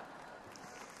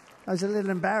 I was a little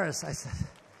embarrassed.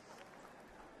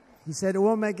 He said, it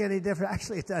won't make any difference.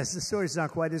 Actually, it does. The story's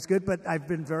not quite as good, but I've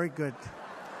been very good.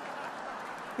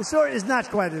 The story is not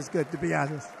quite as good, to be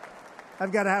honest.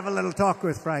 I've got to have a little talk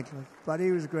with Franklin, but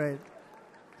he was great.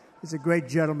 He's a great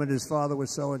gentleman. His father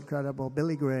was so incredible,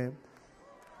 Billy Graham.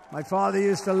 My father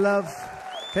used to love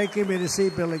taking me to see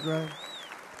Billy Graham.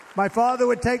 My father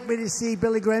would take me to see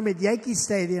Billy Graham at Yankee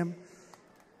Stadium.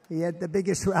 He had the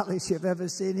biggest rallies you've ever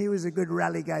seen. He was a good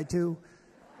rally guy, too.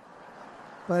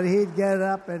 But he'd get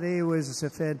up, and he was a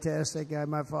fantastic guy.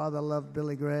 My father loved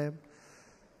Billy Graham.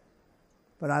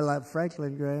 But I love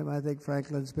Franklin Graham. I think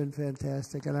Franklin's been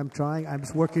fantastic, and I'm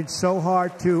working so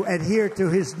hard to adhere to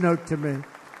his note to me.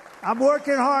 I'm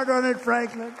working hard on it,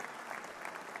 Franklin.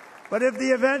 But if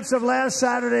the events of last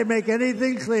Saturday make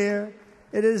anything clear,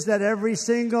 it is that every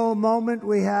single moment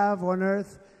we have on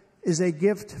earth is a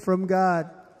gift from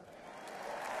God.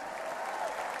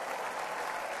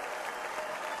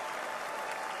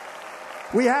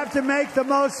 We have to make the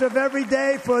most of every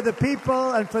day for the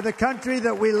people and for the country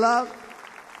that we love.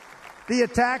 The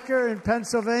attacker in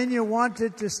Pennsylvania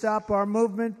wanted to stop our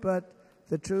movement, but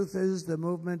the truth is the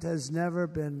movement has never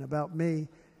been about me.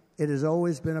 It has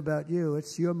always been about you.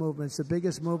 It's your movement. It's the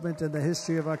biggest movement in the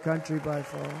history of our country by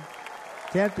far.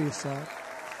 Can't be stopped.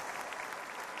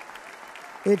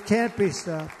 It can't be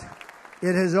stopped.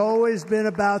 It has always been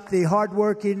about the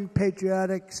hardworking,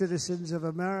 patriotic citizens of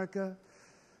America.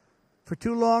 For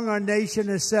too long, our nation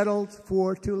has settled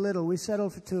for too little. We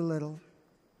settled for too little.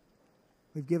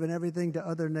 We've given everything to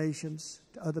other nations,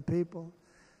 to other people.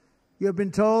 You've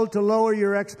been told to lower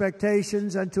your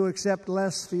expectations and to accept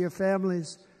less for your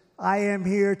families. I am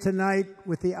here tonight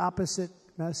with the opposite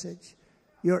message.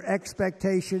 Your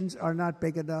expectations are not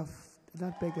big enough. They're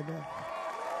not big enough.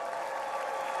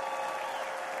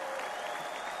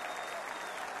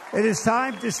 It is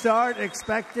time to start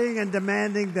expecting and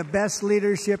demanding the best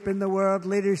leadership in the world,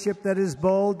 leadership that is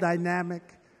bold, dynamic,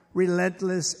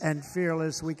 relentless, and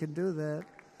fearless. We can do that.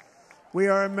 We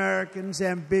are Americans.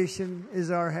 Ambition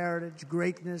is our heritage.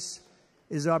 Greatness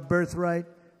is our birthright.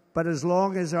 But as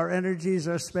long as our energies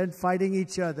are spent fighting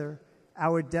each other,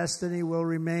 our destiny will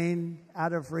remain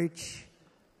out of reach,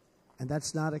 and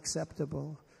that's not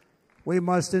acceptable. We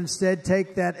must instead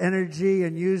take that energy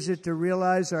and use it to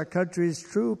realize our country's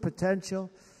true potential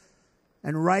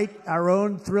and write our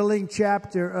own thrilling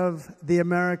chapter of the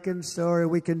American story.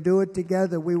 We can do it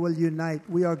together. We will unite.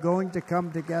 We are going to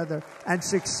come together, and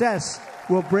success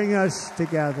will bring us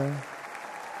together.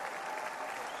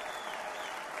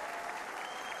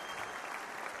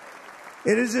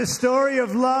 It is a story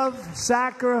of love,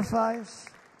 sacrifice,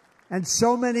 and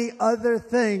so many other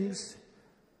things.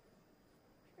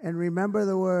 And remember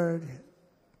the word,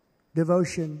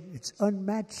 devotion. It's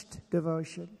unmatched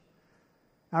devotion.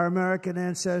 Our American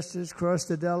ancestors crossed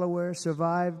the Delaware,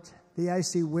 survived the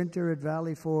icy winter at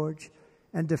Valley Forge,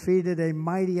 and defeated a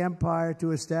mighty empire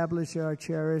to establish our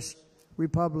cherished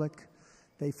republic.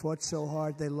 They fought so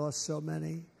hard, they lost so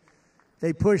many.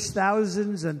 They pushed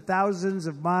thousands and thousands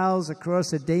of miles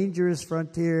across a dangerous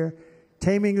frontier,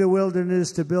 taming the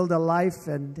wilderness to build a life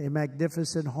and a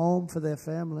magnificent home for their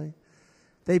family.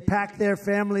 They packed their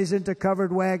families into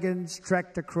covered wagons,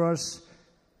 trekked across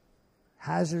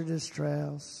hazardous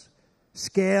trails,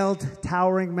 scaled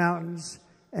towering mountains,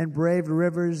 and braved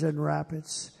rivers and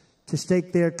rapids to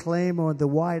stake their claim on the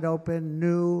wide-open,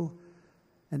 new,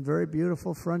 and very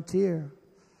beautiful frontier.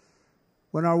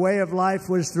 When our way of life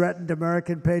was threatened,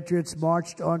 American patriots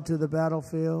marched onto the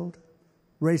battlefield,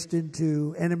 raced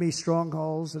into enemy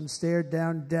strongholds, and stared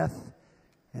down death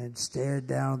and stared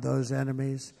down those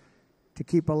enemies to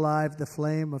keep alive the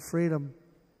flame of freedom.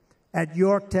 At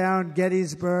Yorktown,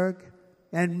 Gettysburg,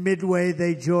 and Midway,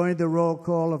 they joined the roll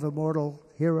call of immortal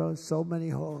heroes. So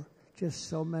many just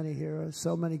so many heroes,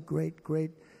 so many great,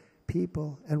 great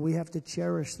people. And we have to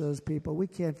cherish those people. We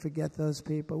can't forget those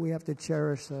people. We have to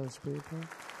cherish those people.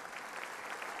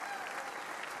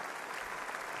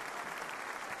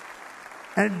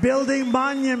 And building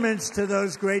monuments to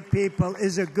those great people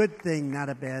is a good thing, not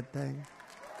a bad thing.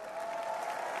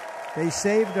 They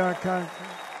saved our country.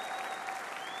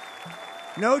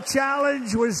 No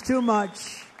challenge was too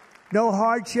much. No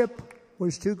hardship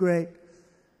was too great.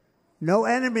 No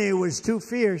enemy was too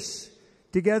fierce.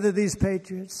 Together these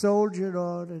patriots soldiered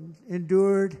on and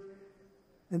endured,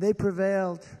 and they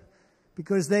prevailed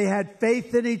because they had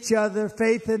faith in each other,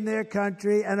 faith in their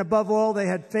country, and above all, they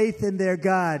had faith in their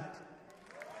God.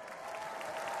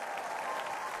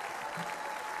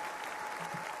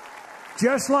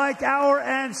 Just like our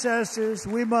ancestors,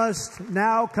 we must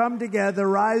now come together,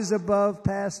 rise above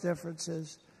past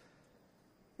differences.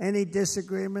 Any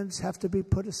disagreements have to be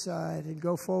put aside and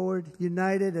go forward,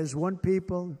 united as one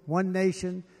people, one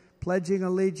nation, pledging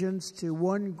allegiance to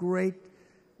one great,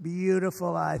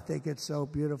 beautiful, I think it's so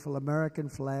beautiful, American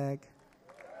flag.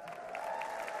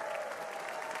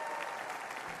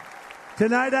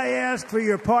 Tonight I ask for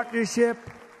your partnership,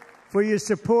 for your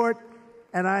support,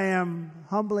 and I am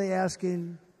humbly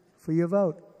asking for your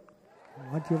vote.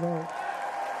 I want your vote.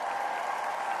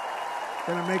 It's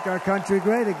going to make our country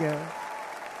great again.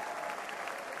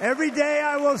 Every day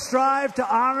I will strive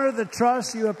to honor the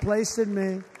trust you have placed in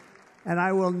me, and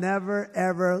I will never,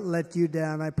 ever let you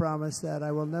down. I promise that.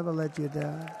 I will never let you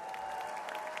down.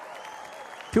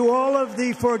 To all of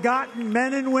the forgotten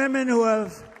men and women who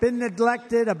have been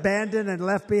neglected, abandoned, and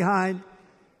left behind,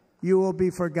 you will be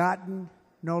forgotten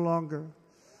no longer.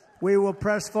 We will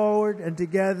press forward, and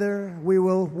together we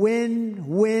will win,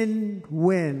 win,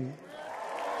 win.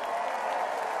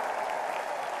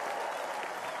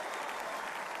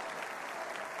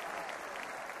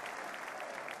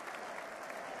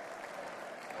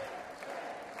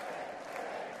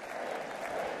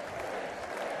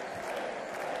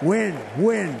 Win,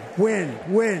 win, win,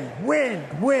 win, win,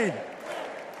 win.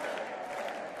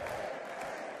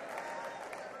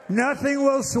 Nothing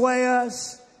will sway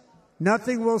us,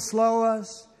 nothing will slow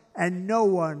us, and no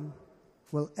one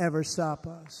will ever stop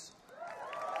us.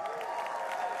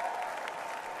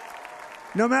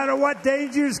 No matter what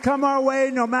dangers come our way,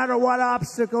 no matter what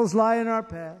obstacles lie in our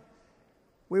path,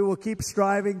 we will keep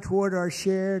striving toward our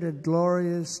shared and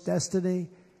glorious destiny,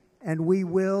 and we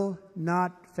will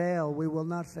not fail. We will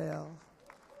not fail.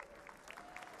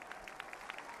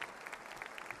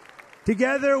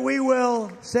 Together we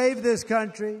will save this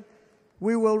country,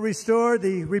 we will restore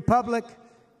the republic,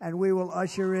 and we will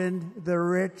usher in the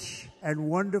rich and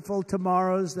wonderful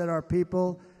tomorrows that our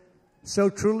people so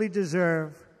truly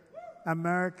deserve.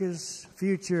 America's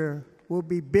future will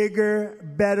be bigger,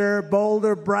 better,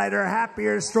 bolder, brighter,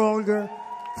 happier, stronger,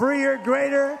 freer,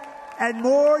 greater, and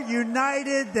more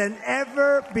united than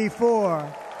ever before.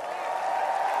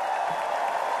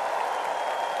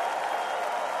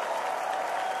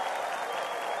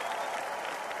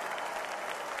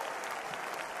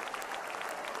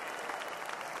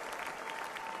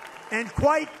 And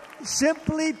quite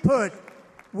simply put,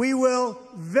 we will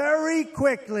very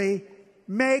quickly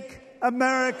make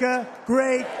America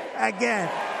great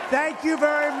again. Thank you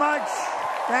very much.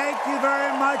 Thank you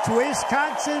very much,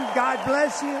 Wisconsin. God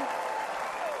bless you.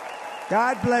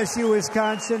 God bless you,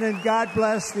 Wisconsin, and God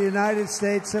bless the United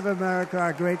States of America,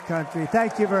 our great country.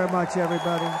 Thank you very much,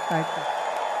 everybody. Thank you.